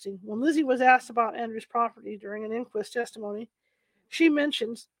interesting. When Lizzie was asked about Andrew's property during an inquest testimony, she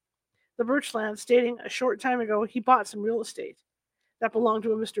mentions the Birch land, stating a short time ago he bought some real estate that belonged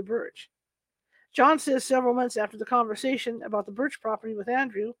to a Mr. Birch. John says several months after the conversation about the Birch property with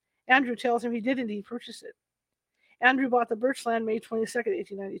Andrew tells him he did indeed purchase it. Andrew bought the Birch land May 22nd,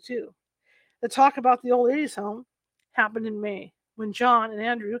 1892. The talk about the old lady's home happened in May, when John and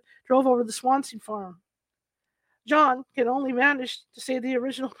Andrew drove over to the Swansea farm. John can only manage to say the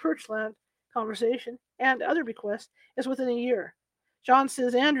original Birch land conversation and other bequests is within a year. John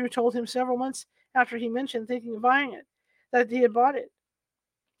says Andrew told him several months after he mentioned thinking of buying it that he had bought it.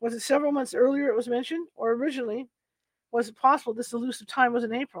 Was it several months earlier it was mentioned, or originally was it possible this elusive time was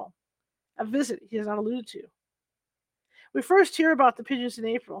in April? A visit he has not alluded to. We first hear about the pigeons in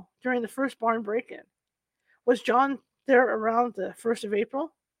April, during the first barn break-in. Was John there around the 1st of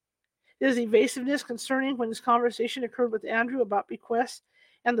April? Does evasiveness concerning when this conversation occurred with Andrew about bequests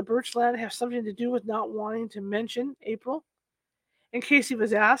and the Birch land have something to do with not wanting to mention April? In case he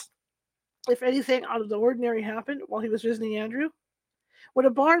was asked if anything out of the ordinary happened while he was visiting Andrew? Would a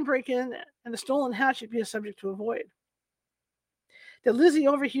barn break-in and a stolen hatchet be a subject to avoid? Did Lizzie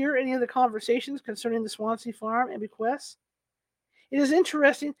overhear any of the conversations concerning the Swansea farm and bequests? It is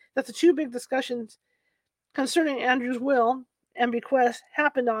interesting that the two big discussions concerning Andrew's will and bequest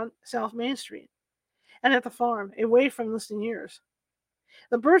happened on South Main Street and at the farm, away from listening ears.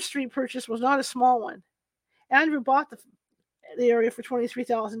 The Birch Street purchase was not a small one. Andrew bought the area for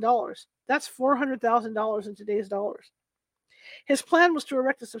 $23,000. That's $400,000 in today's dollars. His plan was to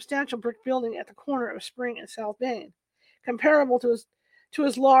erect a substantial brick building at the corner of Spring and South Main, comparable to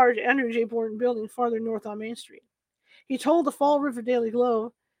his large Andrew J. Borden building farther north on Main Street. He told the Fall River Daily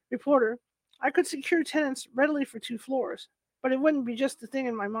Globe reporter, I could secure tenants readily for 2 floors, but it wouldn't be just the thing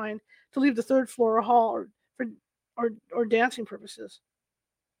in my mind to leave the 3rd floor a hall or dancing purposes.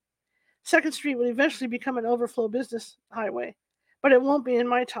 2nd Street would eventually become an overflow business highway, but it won't be in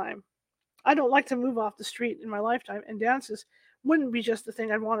my time. I don't like to move off the street in my lifetime, and dances wouldn't be just the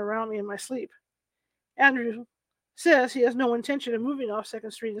thing I'd want around me in my sleep. Andrew says he has no intention of moving off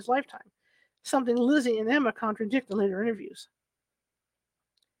 2nd Street in his lifetime, something Lizzie and Emma contradict in later interviews.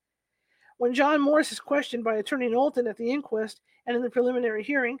 When John Morris is questioned by Attorney Knowlton at the inquest and in the preliminary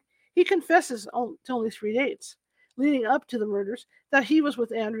hearing, he confesses to only 3 dates leading up to the murders that he was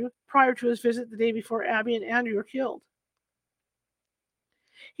with Andrew prior to his visit the day before Abby and Andrew were killed.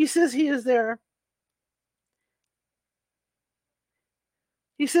 He says he is there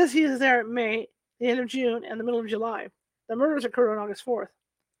at May, the end of June, and the middle of July. The murders occurred on August 4th.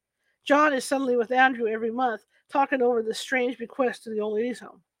 John is suddenly with Andrew every month, talking over this strange bequest to the old ladies'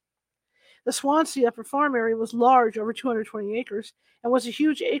 home. The Swansea Upper Farm area was large, over 220 acres, and was a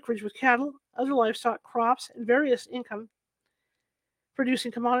huge acreage with cattle, other livestock, crops, and various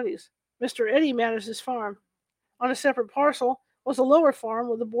income-producing commodities. Mr. Eddy managed this farm. On a separate parcel was a lower farm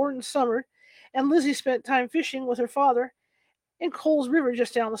where the Borden summered, and Lizzie spent time fishing with her father in Coles River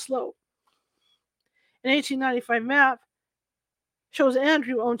just down the slope. An 1895 map shows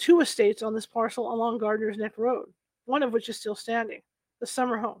Andrew owned 2 estates on this parcel along Gardiner's Neck Road, one of which is still standing, the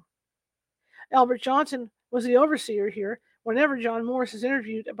summer home. Albert Johnson was the overseer here. Whenever John Morris is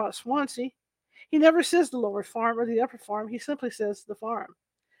interviewed about Swansea, he never says the lower farm or the upper farm, he simply says the farm.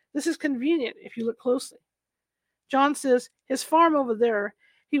 This is convenient if you look closely. John says his farm over there,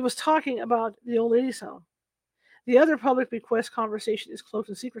 he was talking about the old ladies' home. The other public bequest conversation is cloaked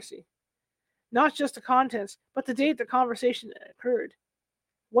in secrecy. Not just the contents, but the date the conversation occurred.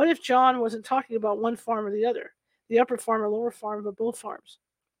 What if John wasn't talking about one farm or the other, the upper farm or lower farm, but both farms?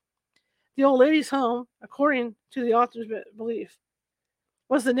 The old ladies' home, according to the author's belief,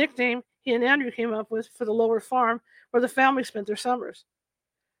 was the nickname he and Andrew came up with for the lower farm where the family spent their summers.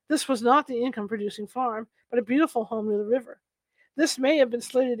 This was not the income-producing farm, but a beautiful home near the river. This may have been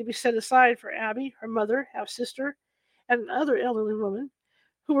slated to be set aside for Abby, her mother, half-sister, and another elderly woman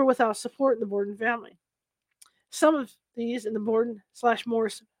who were without support in the Borden family. Some of these in the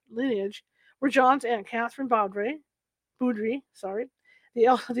Borden/Morris lineage were John's Aunt Catherine Boudry,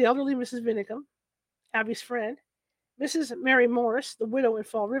 the elderly Mrs. Vinicum, Abby's friend, Mrs. Mary Morris, the widow in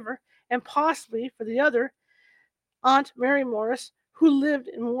Fall River, and possibly, for the other, Aunt Mary Morris, who lived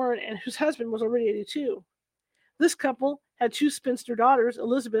in Warren and whose husband was already 82. This couple had 2 spinster daughters,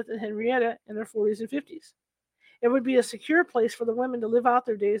 Elizabeth and Henrietta, in their 40s and 50s. It would be a secure place for the women to live out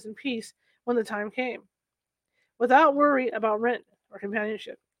their days in peace when the time came, without worry about rent or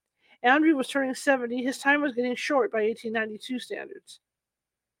companionship. Andrew was turning 70. His time was getting short by 1892 standards.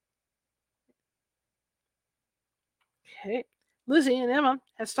 Okay. Lizzie and Emma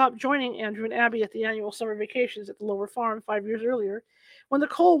had stopped joining Andrew and Abby at the annual summer vacations at the lower farm 5 years earlier, when the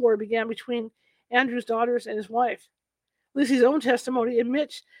Cold War began between Andrew's daughters and his wife. Lizzie's own testimony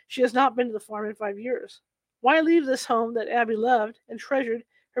admits she has not been to the farm in 5 years. Why leave this home that Abby loved and treasured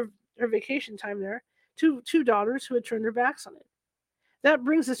her vacation time there to 2 daughters who had turned their backs on it? That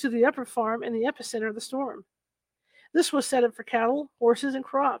brings us to the upper farm and the epicenter of the storm. This was set up for cattle, horses, and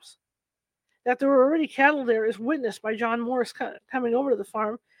crops. That there were already cattle there is witnessed by John Morris coming over to the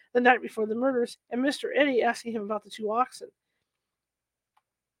farm the night before the murders and Mr. Eddy asking him about the 2 oxen.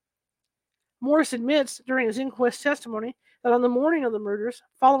 Morris admits during his inquest testimony that on the morning of the murders,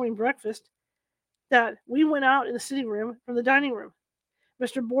 following breakfast, that we went out in the sitting room from the dining room.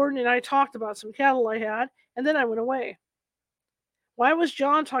 Mr. Borden and I talked about some cattle I had, and then I went away. Why was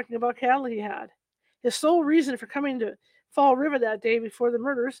John talking about cattle he had? His sole reason for coming to Fall River that day before the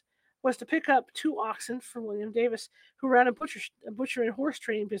murders was to pick up 2 oxen for William Davis, who ran a butcher and horse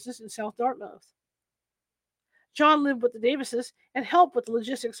trading business in South Dartmouth. John lived with the Davises and helped with the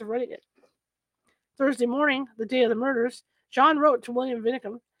logistics of running it. Thursday morning, the day of the murders, John wrote to William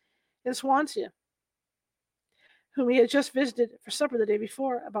Vinicum in Swansea, whom he had just visited for supper the day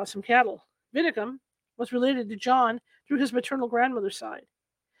before, about some cattle. Vinicum was related to John through his maternal grandmother's side.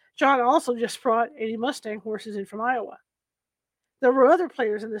 John also just brought 80 Mustang horses in from Iowa. There were other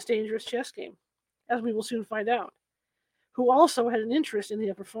players in this dangerous chess game, as we will soon find out, who also had an interest in the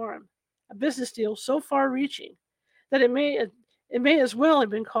upper farm, a business deal so far-reaching that it may as well have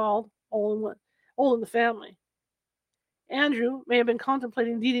been called all in the family. Andrew may have been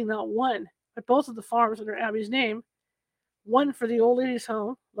contemplating deeding not one, but both of the farms under Abby's name, one for the old ladies'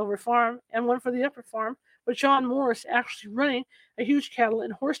 home, lower farm, and one for the upper farm, with John Morris actually running a huge cattle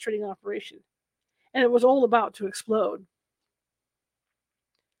and horse trading operation. And it was all about to explode.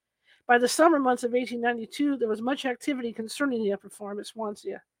 By the summer months of 1892, there was much activity concerning the upper farm at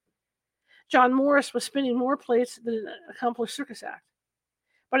Swansea. John Morris was spinning more plates than an accomplished circus act.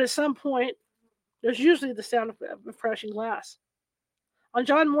 But at some point, there's usually the sound of crashing glass. On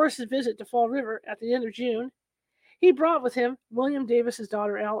John Morris's visit to Fall River at the end of June, he brought with him William Davis's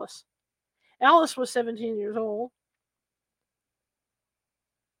daughter Alice. Alice was 17 years old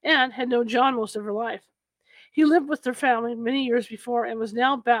and had known John most of her life. He lived with their family many years before and was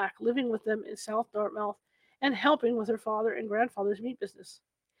now back living with them in South Dartmouth and helping with her father and grandfather's meat business.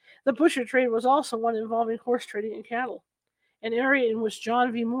 The butcher trade was also one involving horse trading and cattle, an area in which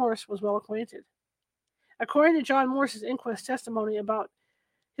John V. Morris was well acquainted. According to John Morris's inquest testimony about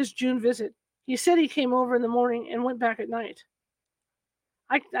his June visit, he said he came over in the morning and went back at night.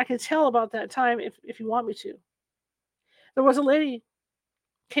 I can tell about that time if you want me to. There was a lady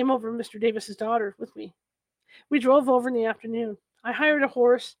came over Mr. Davis's daughter with me. We drove over in the afternoon. I hired a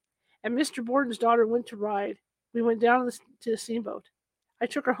horse, and Mr. Borden's daughter went to ride. We went down to the steamboat. I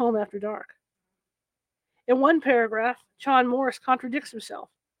took her home after dark. In one paragraph, John Morris contradicts himself.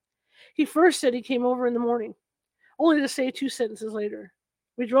 He first said he came over in the morning, only to say 2 sentences later,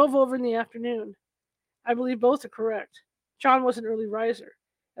 we drove over in the afternoon. I believe both are correct. John was an early riser,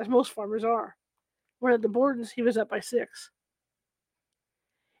 as most farmers are. When at the Bordens, he was up by 6.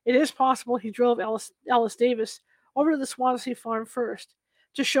 It is possible he drove Alice Davis over to the Swansea farm first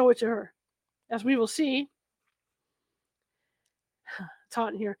to show it to her. As we will see, it's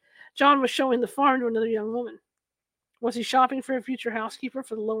hot in here, John was showing the farm to another young woman. Was he shopping for a future housekeeper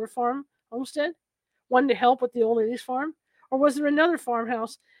for the lower farm homestead? One to help with the old lady's farm? Or was there another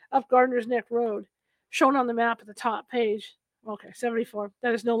farmhouse up Gardener's Neck Road, shown on the map at the top page? Okay, 74.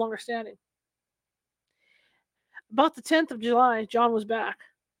 That is no longer standing. About the 10th of July, John was back.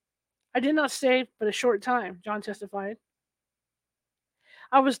 I did not stay but a short time, John testified.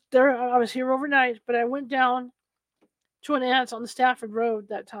 I was here overnight, but I went down to an aunt's on the Stafford Road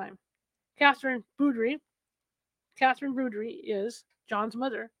that time. Catherine Boudry is John's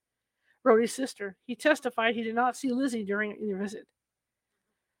mother, Rhodey's sister. He testified he did not see Lizzie during either visit.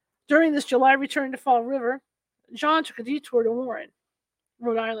 During this July return to Fall River, John took a detour to Warren,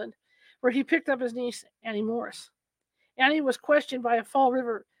 Rhode Island, where he picked up his niece, Annie Morris. Annie was questioned by a Fall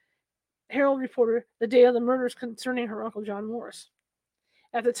River Herald reporter the day of the murders concerning her uncle John Morris.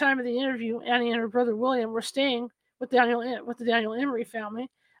 At the time of the interview, Annie and her brother William were staying with the Daniel Emery family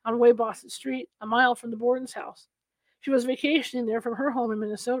on Weybosset Street, a mile from the Borden's house. She was vacationing there from her home in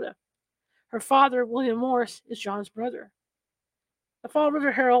Minnesota. Her father, William Morris, is John's brother. The Fall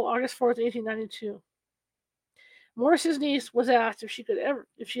River Herald, August 4th, 1892. Morris's niece was asked if she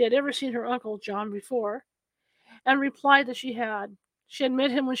had ever seen her uncle John before, and replied that she had. She had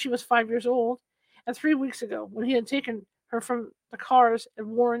met him when she was 5 years old, and 3 weeks ago, when he had taken her from the cars at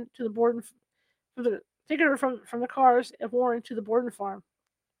Warren to the Borden, taken her from the cars at Warren to the Borden farm.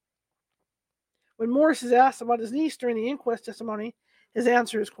 When Morris is asked about his niece during the inquest testimony, his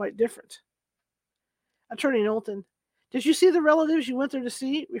answer is quite different. Attorney Knowlton, did you see the relatives you went there to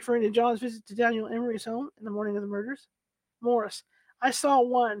see, referring to John's visit to Daniel Emery's home in the morning of the murders? Morris, I saw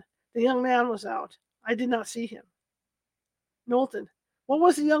one. The young man was out. I did not see him. Knowlton, what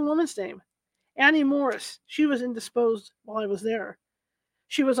was the young woman's name? Annie Morris. She was indisposed while I was there.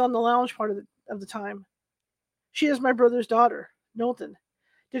 She was on the lounge part of the time. She is my brother's daughter. Knowlton,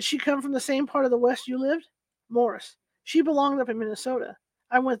 did she come from the same part of the West you lived? Morris, she belonged up in Minnesota.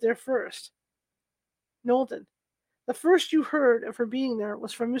 I went there first. Knowlton, the first you heard of her being there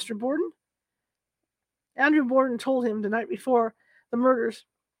was from Mr. Borden? Andrew Borden told him the night before the murders.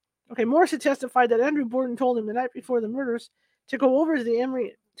 Okay, Morris had testified that Andrew Borden told him the night before the murders to go over to the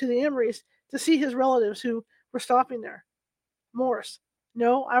Emerys to see his relatives who were stopping there. Morris,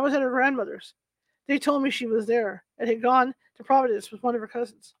 no, I was at her grandmother's. They told me she was there and had gone to Providence with one of her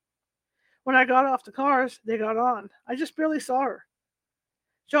cousins. When I got off the cars, they got on. I just barely saw her.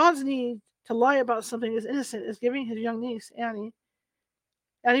 John's need to lie about something as innocent as giving his young niece, Annie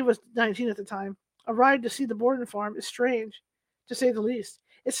was 19 at the time, a ride to see the Borden farm is strange, to say the least.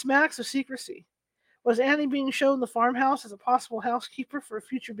 It smacks of secrecy. Was Annie being shown the farmhouse as a possible housekeeper for a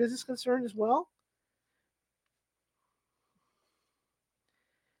future business concern as well?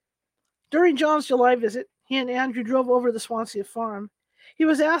 During John's July visit, he and Andrew drove over to the Swansea farm. He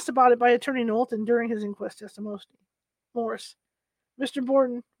was asked about it by Attorney Knowlton during his inquest testimony. Morris, Mr.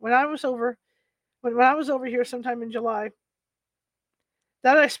 Borden, when I was over here sometime in July,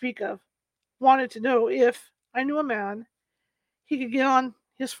 that I speak of, wanted to know if I knew a man he could get on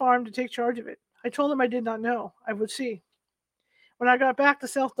his farm to take charge of it. I told him I did not know. I would see. When I got back to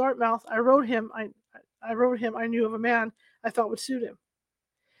South Dartmouth, I wrote him I knew of a man I thought would suit him.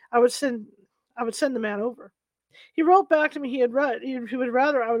 I would send the man over. He wrote back to me he would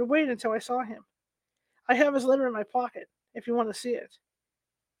rather I would wait until I saw him. I have his letter in my pocket, if you want to see it.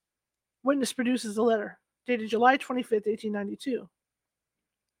 Witness produces the letter, dated July 25th, 1892.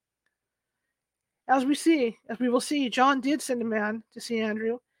 As we will see, John did send a man to see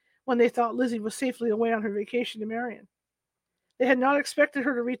Andrew when they thought Lizzie was safely away on her vacation to Marion. They had not expected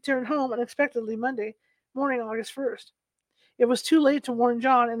her to return home unexpectedly Monday morning, August 1st. It was too late to warn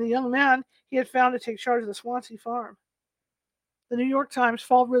John and the young man he had found to take charge of the Swansea farm. The New York Times,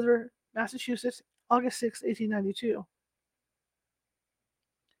 Fall River, Massachusetts, August 6, 1892.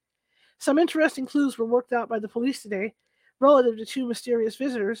 Some interesting clues were worked out by the police today relative to 2 mysterious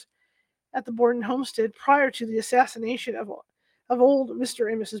visitors at the Borden homestead prior to the assassination of old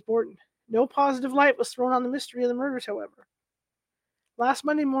Mr. and Mrs. Borden. No positive light was thrown on the mystery of the murders, however. Last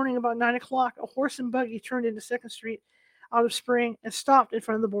Monday morning about 9 o'clock, a horse and buggy turned into 2nd Street out of Spring and stopped in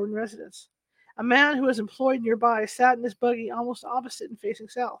front of the Borden residence. A man who was employed nearby sat in his buggy almost opposite and facing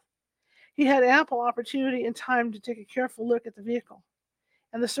south. He had ample opportunity and time to take a careful look at the vehicle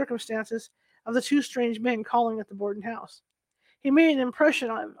and the circumstances of the two strange men calling at the Borden house. He made an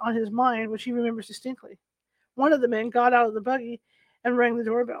impression on his mind which he remembers distinctly. One of the men got out of the buggy and rang the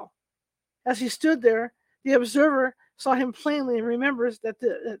doorbell. As he stood there, the observer saw him plainly and remembers that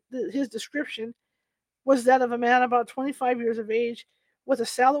his description was that of a man about 25 years of age, with a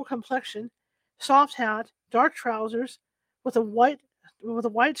sallow complexion, soft hat, dark trousers, with a wide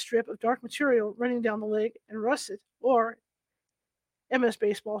strip of dark material running down the leg, and russet or MS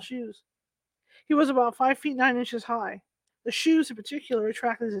baseball shoes. He was about 5 feet 9 inches high. The shoes in particular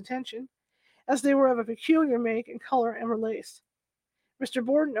attracted his attention, as they were of a peculiar make and color and were laced. Mr.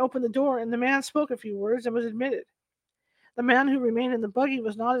 Borden opened the door, and the man spoke a few words and was admitted. The man who remained in the buggy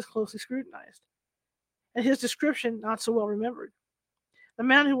was not as closely scrutinized, and his description not so well remembered. The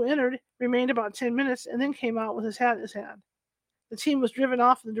man who entered remained about 10 minutes and then came out with his hat in his hand. The team was driven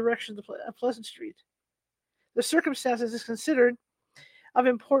off in the direction of Pleasant Street. The circumstances is considered of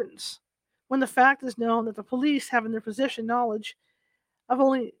importance when the fact is known that the police have in their possession knowledge of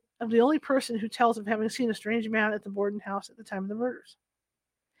the only person who tells of having seen a strange man at the Borden house at the time of the murders.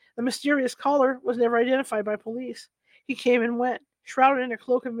 The mysterious caller was never identified by police. He came and went, shrouded in a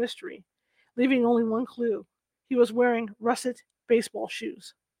cloak of mystery, leaving only one clue. He was wearing russet baseball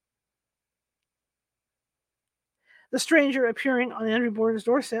shoes. The stranger appearing on Andrew Borden's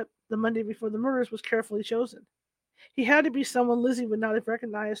doorstep the Monday before the murders was carefully chosen. He had to be someone Lizzie would not have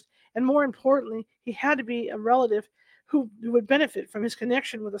recognized, and more importantly, he had to be a relative who would benefit from his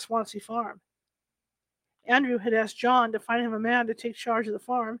connection with the Swansea farm. Andrew had asked John to find him a man to take charge of the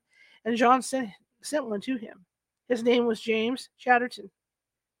farm, and John sent one to him. His name was James Chatterton,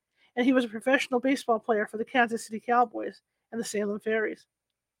 and he was a professional baseball player for the Kansas City Cowboys and the Salem Fairies.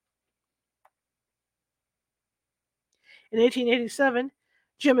 In 1887,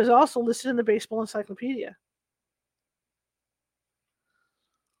 Jim is also listed in the Baseball Encyclopedia.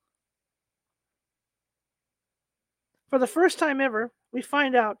 For the first time ever, we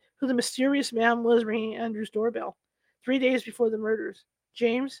find out who the mysterious man was ringing Andrew's doorbell 3 days before the murders.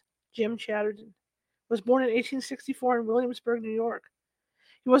 James Jim Chatterton was born in 1864 in Williamsburg, New York.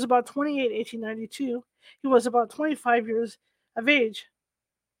 He was about 28 in 1892. He was about 25 years of age.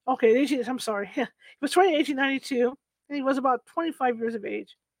 I'm sorry. He was 20 in 1892, and he was about 25 years of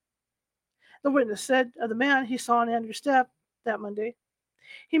age. The witness said of the man he saw on Andrew's step that Monday,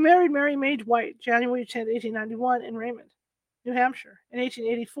 he married Mary Mage White, January 10, 1891, in Raymond, New Hampshire. In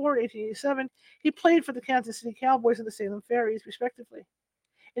 1884 and 1887, he played for the Kansas City Cowboys and the Salem Fairies, respectively.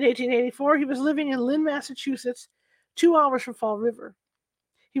 In 1884, he was living in Lynn, Massachusetts, 2 hours from Fall River.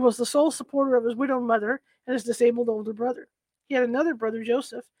 He was the sole supporter of his widowed mother and his disabled older brother. He had another brother,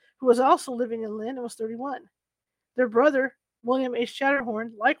 Joseph, who was also living in Lynn and was 31. Their brother, William H.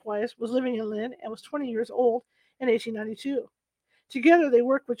 Chatterhorn, likewise was living in Lynn and was 20 years old in 1892. Together, they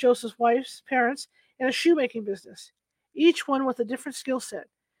worked with Joseph's wife's parents in a shoemaking business, each one with a different skill set,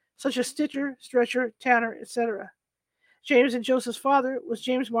 such as stitcher, stretcher, tanner, etc. James and Joseph's father was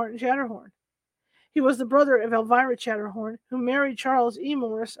James Martin Chatterhorn. He was the brother of Elvira Chatterhorn, who married Charles E.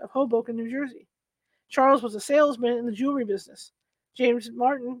 Morris of Hoboken, New Jersey. Charles was a salesman in the jewelry business. James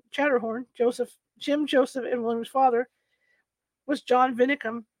Martin Chatterhorn, Jim Joseph and William's father, was John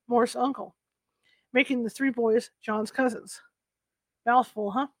Vinicum, Morris' uncle, making the 3 boys John's cousins.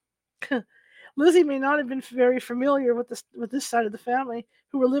 Mouthful, huh? Lizzie may not have been very familiar with this side of the family,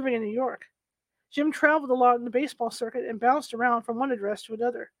 who were living in New York. Jim traveled a lot in the baseball circuit and bounced around from one address to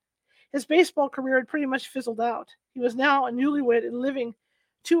another. His baseball career had pretty much fizzled out. He was now a newlywed and living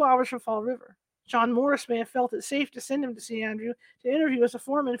 2 hours from Fall River. John Morris may have felt it safe to send him to see Andrew to interview as a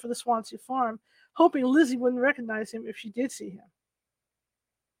foreman for the Swansea farm, hoping Lizzie wouldn't recognize him if she did see him.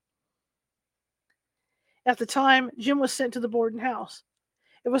 At the time, Jim was sent to the Borden house.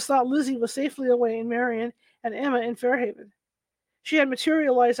 It was thought Lizzie was safely away in Marion and Emma in Fairhaven. She had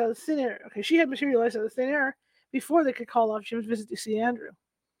materialized out of thin air before they could call off Jim's visit to see Andrew.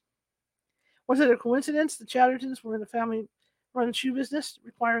 Was it a coincidence the Chattertons were in a family-run shoe business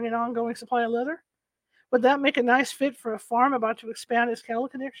requiring an ongoing supply of leather? Would that make a nice fit for a farm about to expand its cattle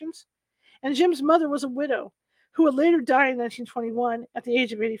connections? And Jim's mother was a widow, who would later die in 1921 at the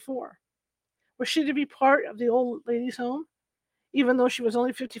age of 84. Was she to be part of the old ladies' home, even though she was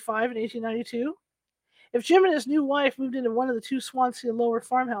only 55 in 1892? If Jim and his new wife moved into one of the 2 Swansea lower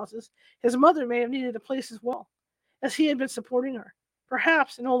farmhouses, his mother may have needed a place as well, as he had been supporting her,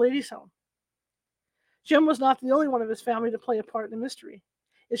 perhaps an old ladies' home. Jim was not the only one of his family to play a part in the mystery.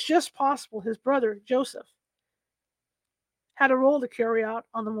 It's just possible his brother, Joseph, had a role to carry out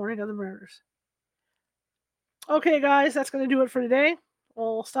on the morning of the murders. Okay, guys, that's going to do it for today.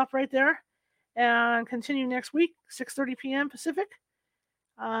 We'll stop right there and continue next week, 6:30 p.m. Pacific.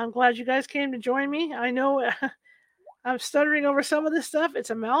 I'm glad you guys came to join me. I know I'm stuttering over some of this stuff. It's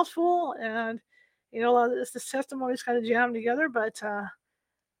a mouthful, and a lot of this testimony is kind of jammed together, but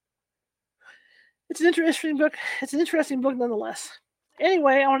it's an interesting book. It's an interesting book nonetheless.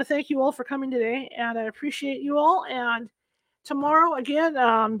 Anyway, I want to thank you all for coming today, and I appreciate you all. And tomorrow, again,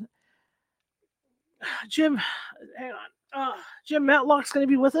 Jim, hang on. Jim Matlock's going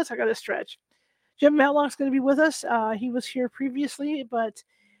to be with us. I got to stretch. Jim Matlock's going to be with us. He was here previously, but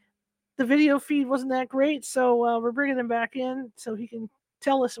the video feed wasn't that great, so we're bringing him back in so he can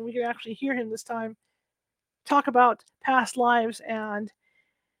tell us and we can actually hear him this time talk about past lives and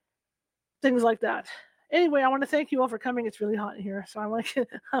things like that. Anyway, I want to thank you all for coming. It's really hot in here, so I want to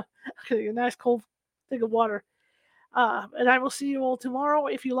get a nice cold thing of water. And I will see you all tomorrow.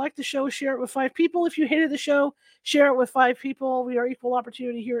 If you like the show, share it with 5 people. If you hated the show, share it with 5 people. We are equal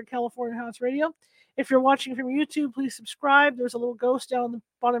opportunity here at California Haunts Radio. If you're watching from YouTube, please subscribe. There's a little ghost down in the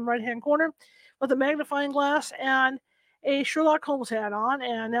bottom right-hand corner with a magnifying glass and a Sherlock Holmes hat on,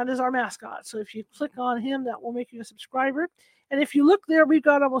 and that is our mascot. So if you click on him, that will make you a subscriber. And if you look there, we've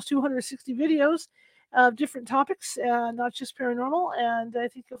got almost 260 videos of different topics, not just paranormal. And I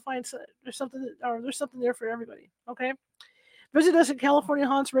think you'll find there's something there for everybody. Okay, visit us at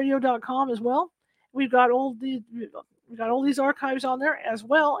CaliforniaHauntsRadio.com as well. We've got all these archives on there, as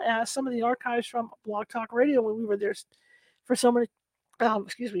well as some of the archives from Blog Talk Radio when we were there for so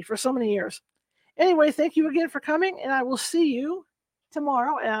many years. Anyway, thank you again for coming, and I will see you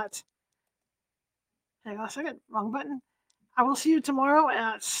tomorrow at. Hang on a second, wrong button. I will see you tomorrow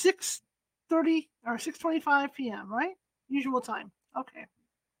at 6:30 or 6:25 p.m., right? Usual time. Okay.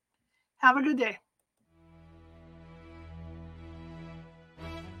 Have a good day.